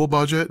the school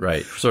budget.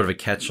 Right. Sort of a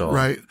catch-all.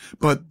 Right.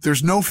 But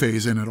there's no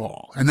phase in at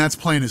all. And that's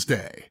plain as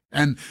day.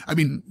 And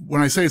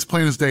when I say it's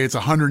plain as day, it's a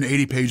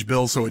 180-page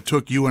bill. So it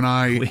took you and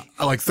I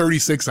like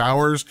 36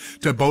 hours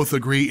to both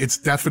agree it's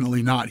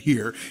definitely not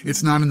here.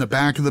 It's not in the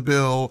back of the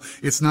bill.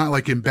 It's not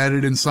like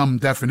embedded in some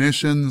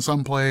definition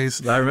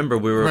someplace. I remember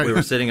we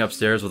were sitting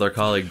upstairs with our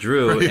colleague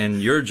Drew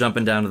and you're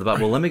jumping down to the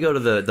bottom. Well, let me go to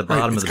the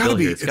bottom of the bill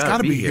here. It's got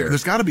to be here.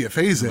 There's got to be a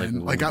phase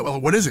in.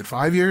 What is it?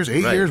 5 years? 8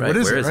 years? What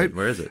is it? Right?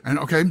 Where is it? And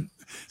okay.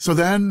 So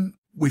then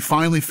we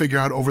finally figure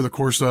out over the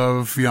course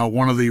of,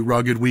 one of the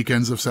rugged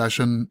weekends of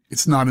session,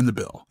 it's not in the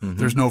bill.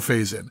 There's no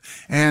phase in.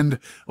 And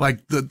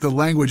like the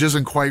language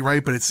isn't quite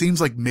right, but it seems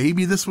like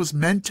maybe this was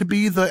meant to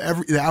be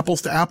the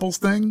apples to apples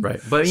thing. Right.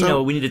 But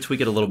we need to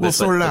tweak it a little bit. We'll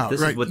sort it out. This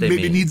right. is what they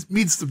maybe mean.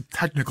 needs some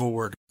technical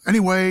work.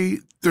 Anyway,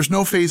 there's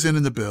no phase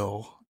in the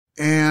bill.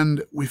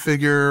 And we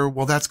figure,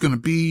 well, that's going to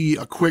be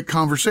a quick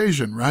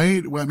conversation,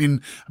 right? Well,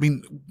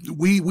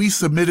 we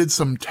submitted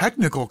some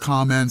technical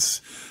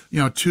comments,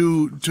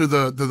 to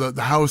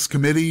the House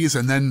committees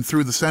and then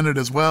through the Senate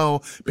as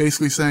well,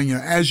 basically saying,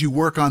 as you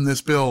work on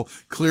this bill,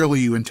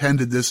 clearly you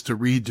intended this to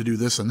read to do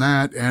this and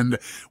that. And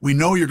we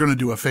know you're going to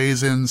do a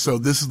phase in. So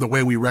this is the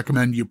way we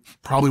recommend you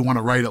probably want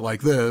to write it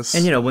like this.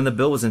 And, when the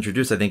bill was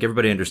introduced, I think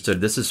everybody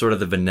understood this is sort of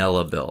the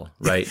vanilla bill,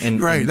 right? And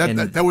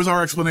that was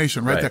our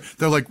explanation right there.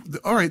 They're like,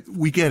 all right,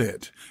 we get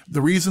it.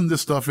 The reason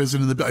this stuff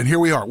isn't in the bill, and here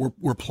we are,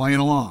 we're playing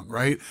along,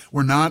 right?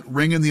 We're not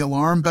ringing the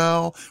alarm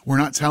bell. We're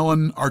not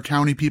telling our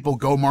county people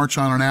go march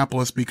on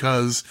Annapolis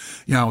because,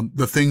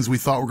 the things we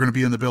thought were going to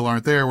be in the bill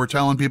aren't there. We're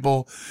telling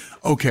people,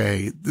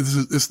 okay, this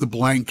is the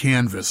blank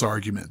canvas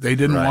argument. They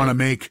didn't want to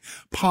make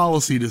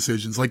policy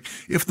decisions. Like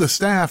if the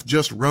staff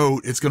just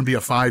wrote it's going to be a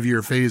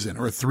 5-year phase in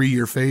or a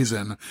 3-year phase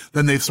in,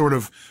 then they've sort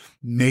of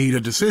made a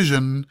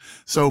decision.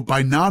 So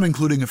by not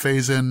including a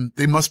phase-in,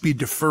 they must be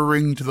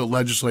deferring to the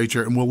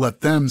legislature, and we'll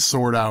let them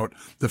sort out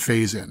the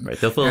phase-in. Right.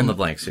 They'll fill in the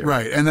blanks here.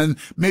 Right. And then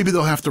maybe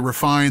they'll have to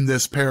refine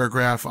this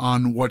paragraph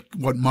on what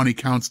money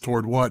counts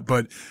toward what,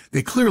 but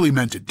they clearly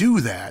meant to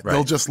do that. Right.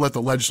 They'll just let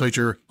the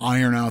legislature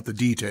iron out the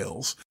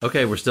details.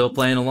 Okay, we're still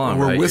playing along.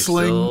 We're right?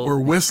 We're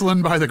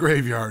whistling by the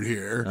graveyard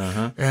here.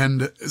 Uh-huh.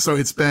 And so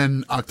it's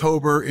been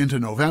October into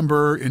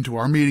November, into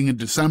our meeting in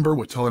December.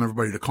 We're telling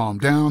everybody to calm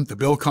down. The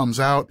bill comes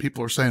out.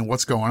 People are saying,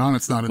 what's going on?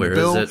 It's not in Where the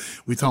bill. is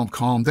it? We tell them,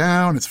 calm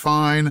down. It's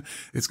fine.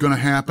 It's going to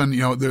happen.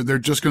 They're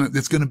just going to,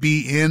 it's going to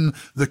be in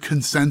the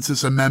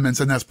consensus amendments.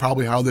 And that's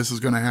probably how this is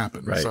going to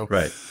happen. Right. So,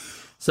 right.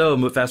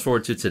 So fast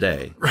forward to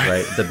today,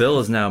 right? The bill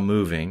is now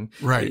moving.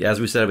 Right. As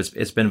we said,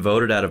 it's been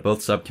voted out of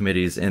both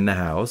subcommittees in the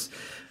House.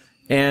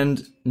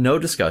 And no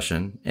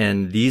discussion,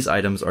 and these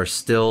items are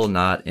still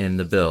not in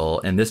the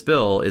bill. And this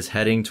bill is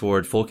heading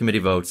toward full committee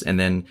votes and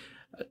then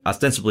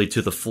ostensibly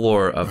to the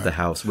floor of the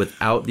House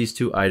without these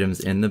two items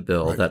in the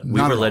bill that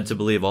we were led to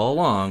believe all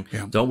along.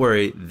 Yeah. Don't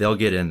worry, they'll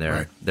get in there.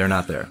 Right. They're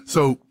not there.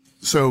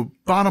 So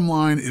bottom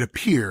line, it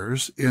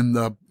appears in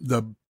the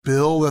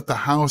bill that the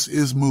House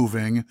is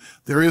moving,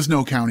 there is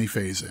no county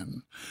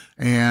phase-in,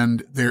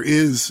 and there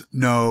is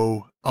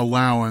no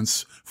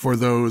allowance for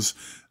those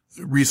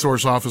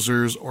resource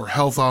officers or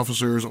health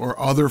officers or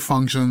other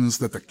functions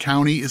that the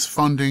county is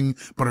funding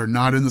but are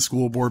not in the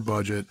school board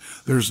budget.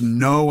 There's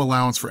no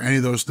allowance for any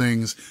of those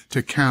things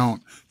to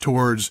count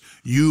towards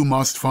you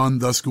must fund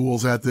the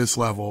schools at this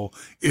level.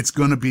 It's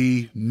going to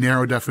be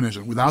narrow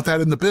definition. Without that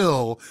in the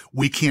bill,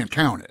 we can't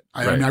count it.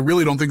 I mean, I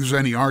really don't think there's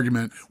any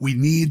argument. We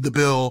need the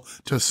bill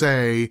to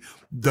say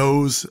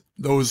those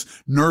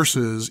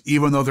nurses,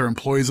 even though they're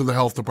employees of the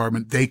health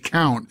department, they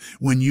count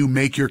when you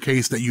make your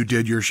case that you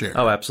did your share.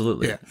 Oh,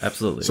 absolutely. Yeah.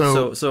 Absolutely.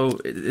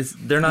 So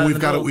they're not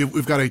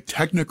we've got a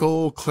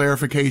technical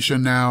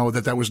clarification now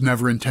that was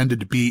never intended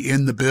to be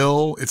in the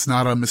bill. It's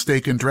not a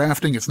mistake in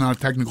drafting. It's not a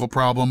technical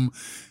problem.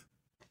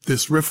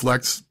 This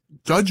reflects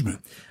judgment.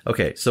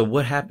 Okay, so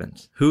what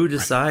happened? Who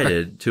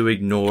decided to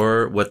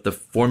ignore what the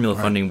formula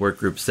funding work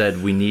group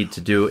said we need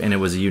to do, and it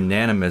was a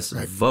unanimous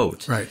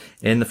vote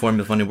in the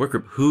formula funding work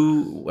group?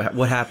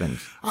 What happened?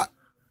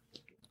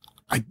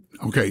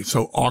 Okay,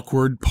 so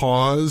awkward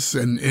pause,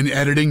 and in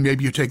editing,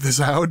 maybe you take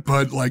this out,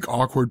 but like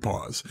awkward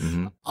pause.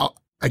 Mm-hmm.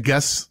 I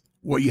guess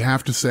what you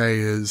have to say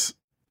is,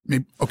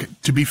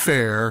 to be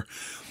fair,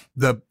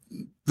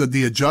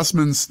 the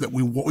adjustments that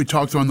what we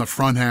talked about in the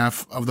front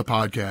half of the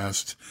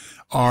podcast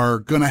are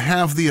going to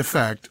have the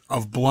effect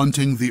of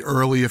blunting the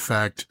early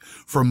effect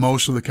for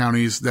most of the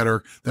counties that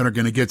are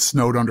going to get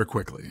snowed under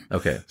quickly.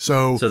 Okay.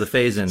 So the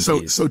phase-in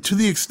piece. So to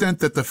the extent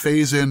that the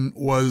phase-in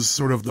was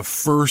sort of the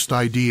first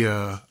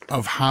idea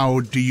of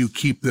how do you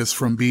keep this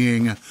from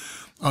being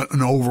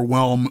an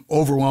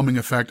overwhelming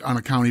effect on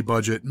a county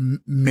budget,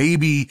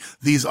 maybe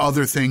these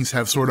other things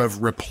have sort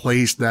of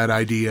replaced that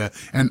idea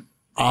and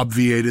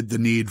obviated the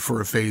need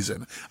for a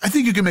phase-in. I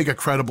think you can make a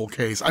credible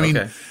case. I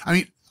mean,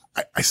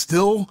 I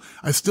still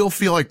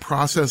feel like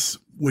process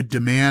would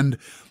demand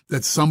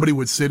that somebody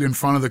would sit in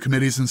front of the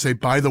committees and say,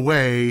 by the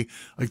way,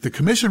 like the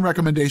commission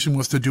recommendation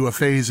was to do a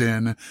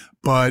phase-in,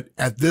 but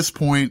at this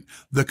point,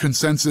 the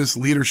consensus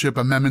leadership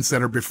amendments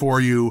that are before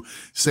you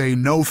say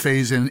no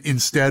phase-in.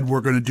 Instead,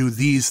 we're going to do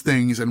these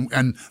things.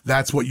 And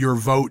that's what your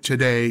vote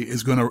today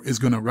is going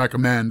to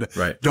recommend.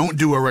 Right. Don't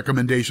do a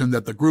recommendation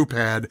that the group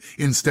had.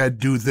 Instead,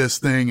 do this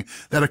thing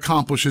that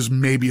accomplishes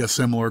maybe a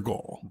similar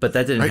goal. But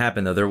that didn't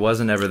happen, though. There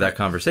wasn't ever that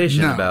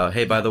conversation about,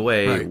 hey, by the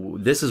way,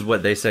 this is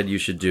what they said you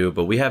should do,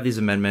 but we have these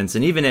amendments.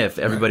 And even if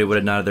everybody would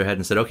have nodded their head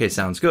and said, okay,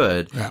 sounds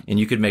good, and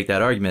you could make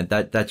that argument,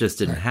 that just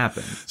didn't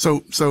happen.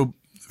 So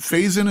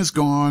phase-in is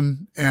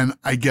gone, and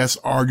I guess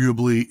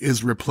arguably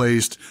is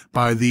replaced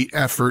by the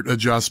effort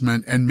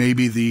adjustment and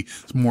maybe the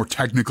more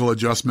technical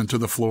adjustment to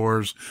the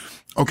floors.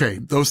 Okay,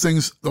 those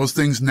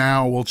things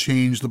now will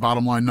change the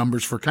bottom line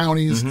numbers for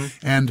counties.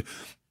 Mm-hmm. And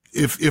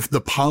if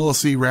the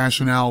policy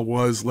rationale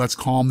was let's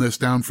calm this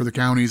down for the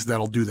counties,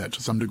 that'll do that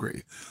to some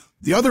degree.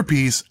 The other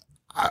piece,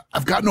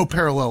 I've got no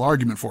parallel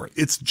argument for it.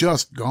 It's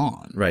just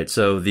gone. Right.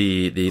 So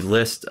the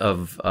list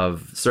of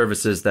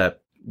services that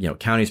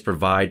counties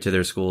provide to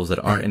their schools that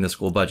aren't in the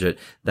school budget,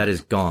 that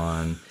is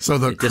gone. So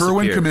the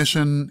Kerwin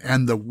Commission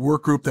and the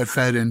work group that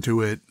fed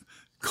into it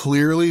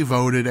clearly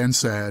voted and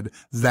said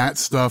that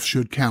stuff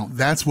should count.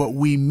 That's what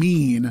we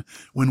mean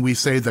when we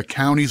say the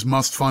counties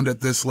must fund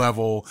at this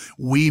level.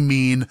 We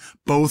mean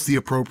both the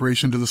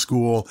appropriation to the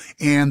school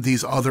and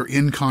these other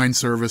in-kind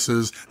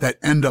services that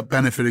end up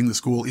benefiting the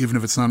school, even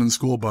if it's not in the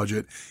school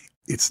budget.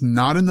 It's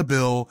not in the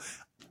bill.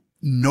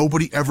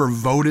 Nobody ever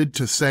voted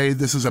to say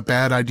this is a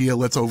bad idea.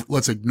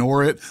 Let's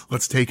ignore it.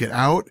 Let's take it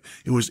out.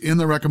 It was in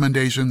the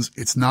recommendations.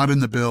 It's not in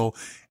the bill.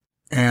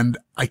 And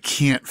I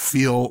can't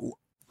feel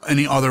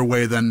any other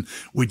way than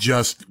we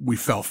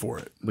fell for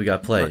it. We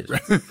got played.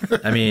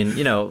 I mean,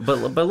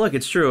 but look,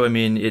 it's true. I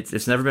mean,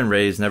 it's never been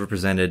raised, never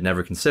presented,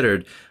 never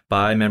considered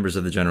by members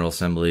of the General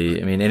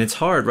Assembly. I mean, and it's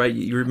hard, right?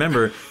 You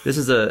remember, this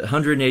is a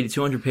 180,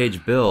 200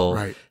 page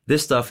bill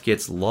this stuff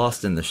gets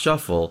lost in the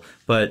shuffle.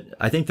 But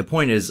I think the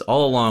point is,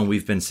 all along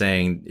we've been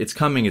saying it's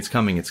coming, it's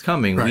coming, it's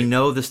coming. Right. We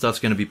know this stuff's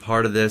going to be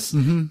part of this.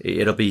 Mm-hmm.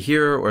 It'll be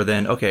here, or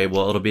then, okay,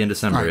 well, it'll be in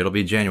December, right. It'll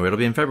be January, it'll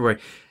be in February.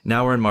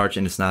 Now we're in March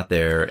and it's not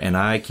there. And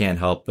I can't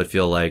help but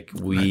feel like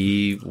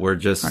we were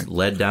just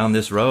led down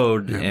this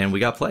road and we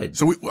got played.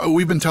 So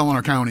we've been telling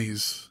our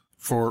counties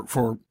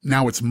for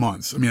now it's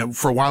months. I mean,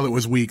 for a while it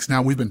was weeks.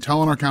 Now we've been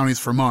telling our counties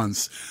for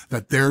months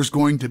that there's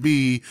going to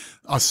be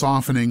a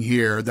softening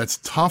here that's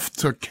tough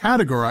to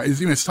categorize.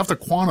 You know, it's tough to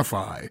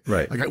quantify.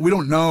 Right. Like, we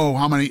don't know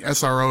how many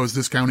SROs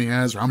this county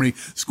has, or how many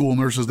school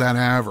nurses that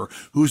have, or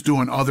who's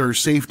doing other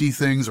safety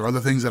things or other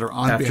things that are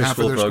on behalf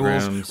of their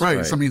schools.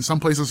 Right. So, I mean, some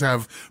places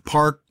have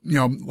park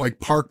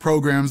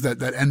programs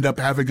that end up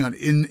having an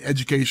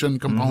in-education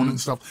component and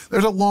stuff.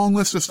 There's a long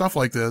list of stuff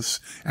like this.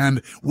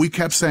 And we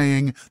kept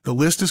saying, the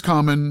list is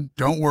coming.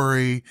 Don't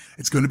worry.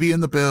 It's going to be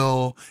in the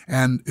bill,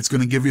 and it's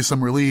going to give you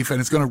some relief,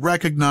 and it's going to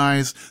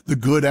recognize the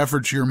good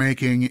efforts you're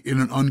making in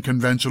an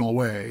unconventional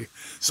way.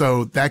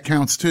 So that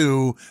counts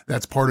too.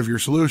 That's part of your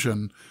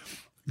solution.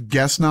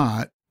 Guess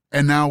not.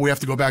 And now we have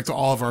to go back to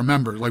all of our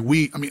members.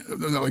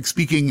 Like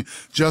speaking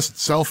just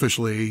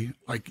selfishly,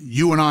 like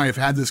you and I have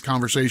had this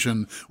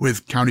conversation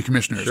with county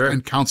commissioners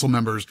and council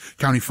members,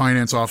 county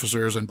finance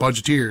officers and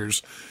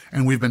budgeteers.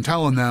 And we've been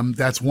telling them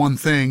that's one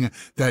thing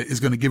that is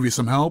going to give you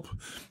some help.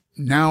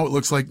 Now it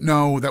looks like,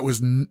 no,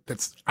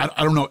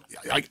 I don't know.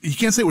 You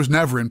can't say it was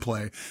never in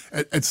play.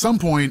 At some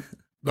point,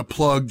 the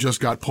plug just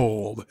got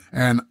pulled,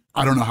 and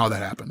I don't know how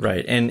that happened.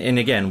 Right. And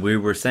again, we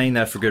were saying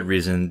that for good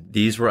reason.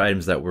 These were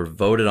items that were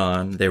voted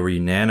on. They were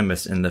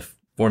unanimous in the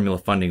formula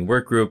funding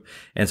work group.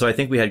 And so I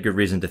think we had good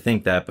reason to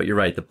think that, but you're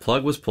right. The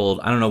plug was pulled.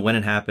 I don't know when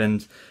it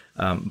happened.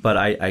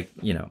 But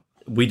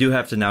we do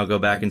have to now go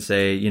back and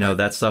say,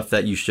 that stuff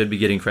that you should be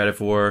getting credit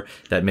for,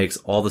 that makes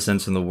all the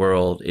sense in the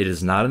world, it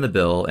is not in the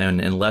bill. And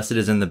unless it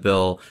is in the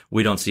bill,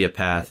 we don't see a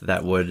path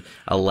that would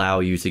allow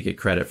you to get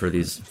credit for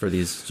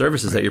these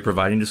services that you're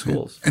providing to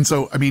schools. And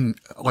so, I mean,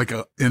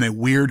 in a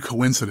weird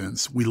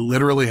coincidence, we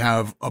literally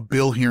have a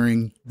bill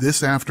hearing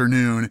this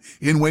afternoon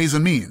in Ways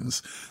and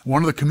Means.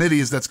 One of the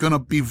committees that's going to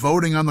be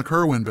voting on the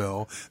Kerwin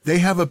bill, they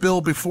have a bill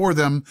before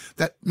them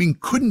that,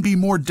 couldn't be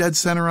more dead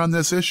center on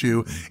this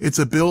issue. It's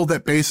a bill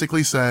that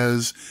basically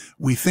says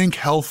we think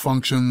health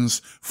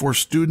functions for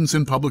students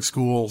in public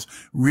schools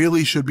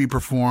really should be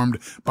performed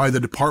by the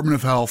Department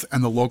of Health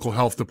and the local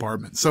health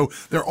department. So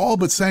they're all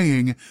but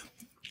saying,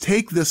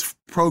 take this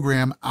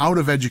program out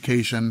of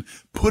education,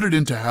 put it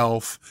into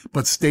health,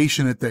 but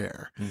station it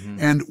there. Mm-hmm.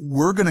 And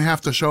we're going to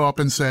have to show up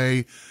and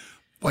say,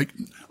 like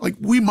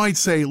we might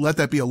say, let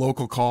that be a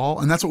local call.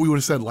 And that's what we would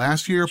have said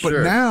last year.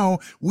 But now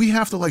we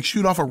have to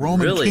shoot off a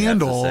Roman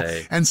candle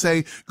and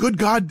say, good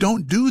God,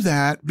 don't do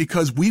that,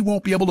 because we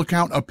won't be able to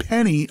count a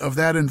penny of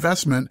that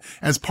investment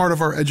as part of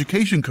our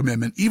education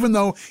commitment, even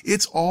though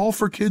it's all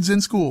for kids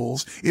in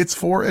schools. It's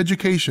for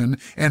education.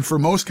 And for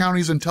most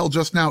counties until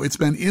just now, it's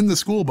been in the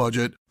school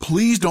budget.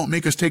 Please don't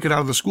make us take it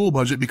out of the school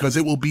budget, because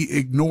it will be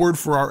ignored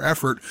for our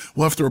effort.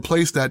 We'll have to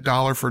replace that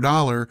dollar for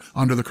dollar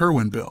under the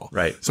Kerwin bill.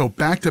 Right. So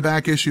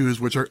back-to-back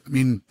issues, which are,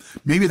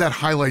 maybe that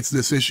highlights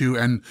this issue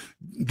and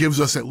gives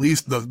us at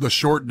least the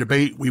short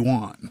debate we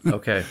want.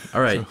 Okay. All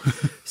right.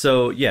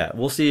 So yeah,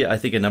 we'll see, I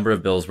think, a number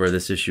of bills where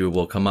this issue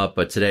will come up.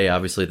 But today,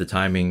 obviously, the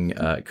timing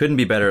couldn't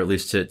be better, at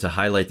least to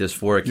highlight this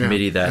for a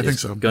committee that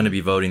is going to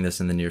be voting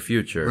this in the near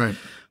future. Right.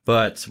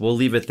 But we'll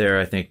leave it there,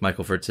 I think,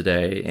 Michael, for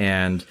today.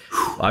 And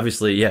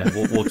obviously,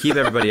 we'll keep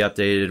everybody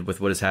updated with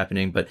what is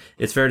happening. But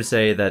it's fair to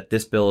say that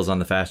this bill is on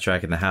the fast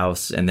track in the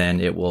House, and then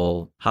it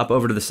will hop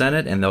over to the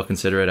Senate, and they'll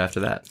consider it after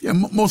that. Yeah,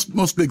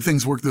 most big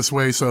things work this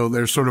way. So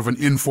there's sort of an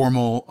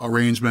informal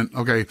arrangement.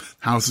 Okay,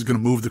 House is going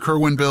to move the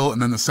Kerwin bill,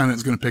 and then the Senate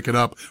is going to pick it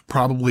up,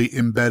 probably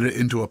embed it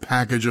into a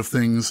package of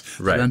things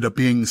that end up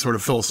being sort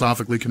of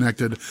philosophically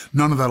connected.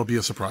 None of that will be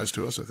a surprise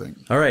to us, I think.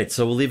 All right,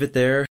 so we'll leave it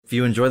there. If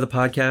you enjoy the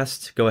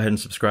podcast, go ahead and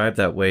subscribe.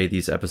 That way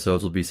these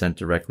episodes will be sent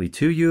directly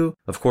to you.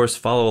 Of course,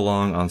 follow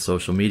along on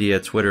social media,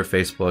 Twitter,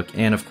 Facebook,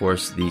 and of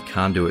course the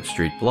Conduit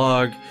Street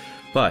blog.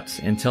 But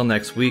until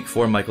next week,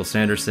 for Michael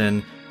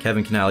Sanderson,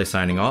 Kevin Canali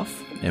signing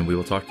off, and we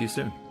will talk to you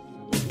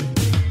soon.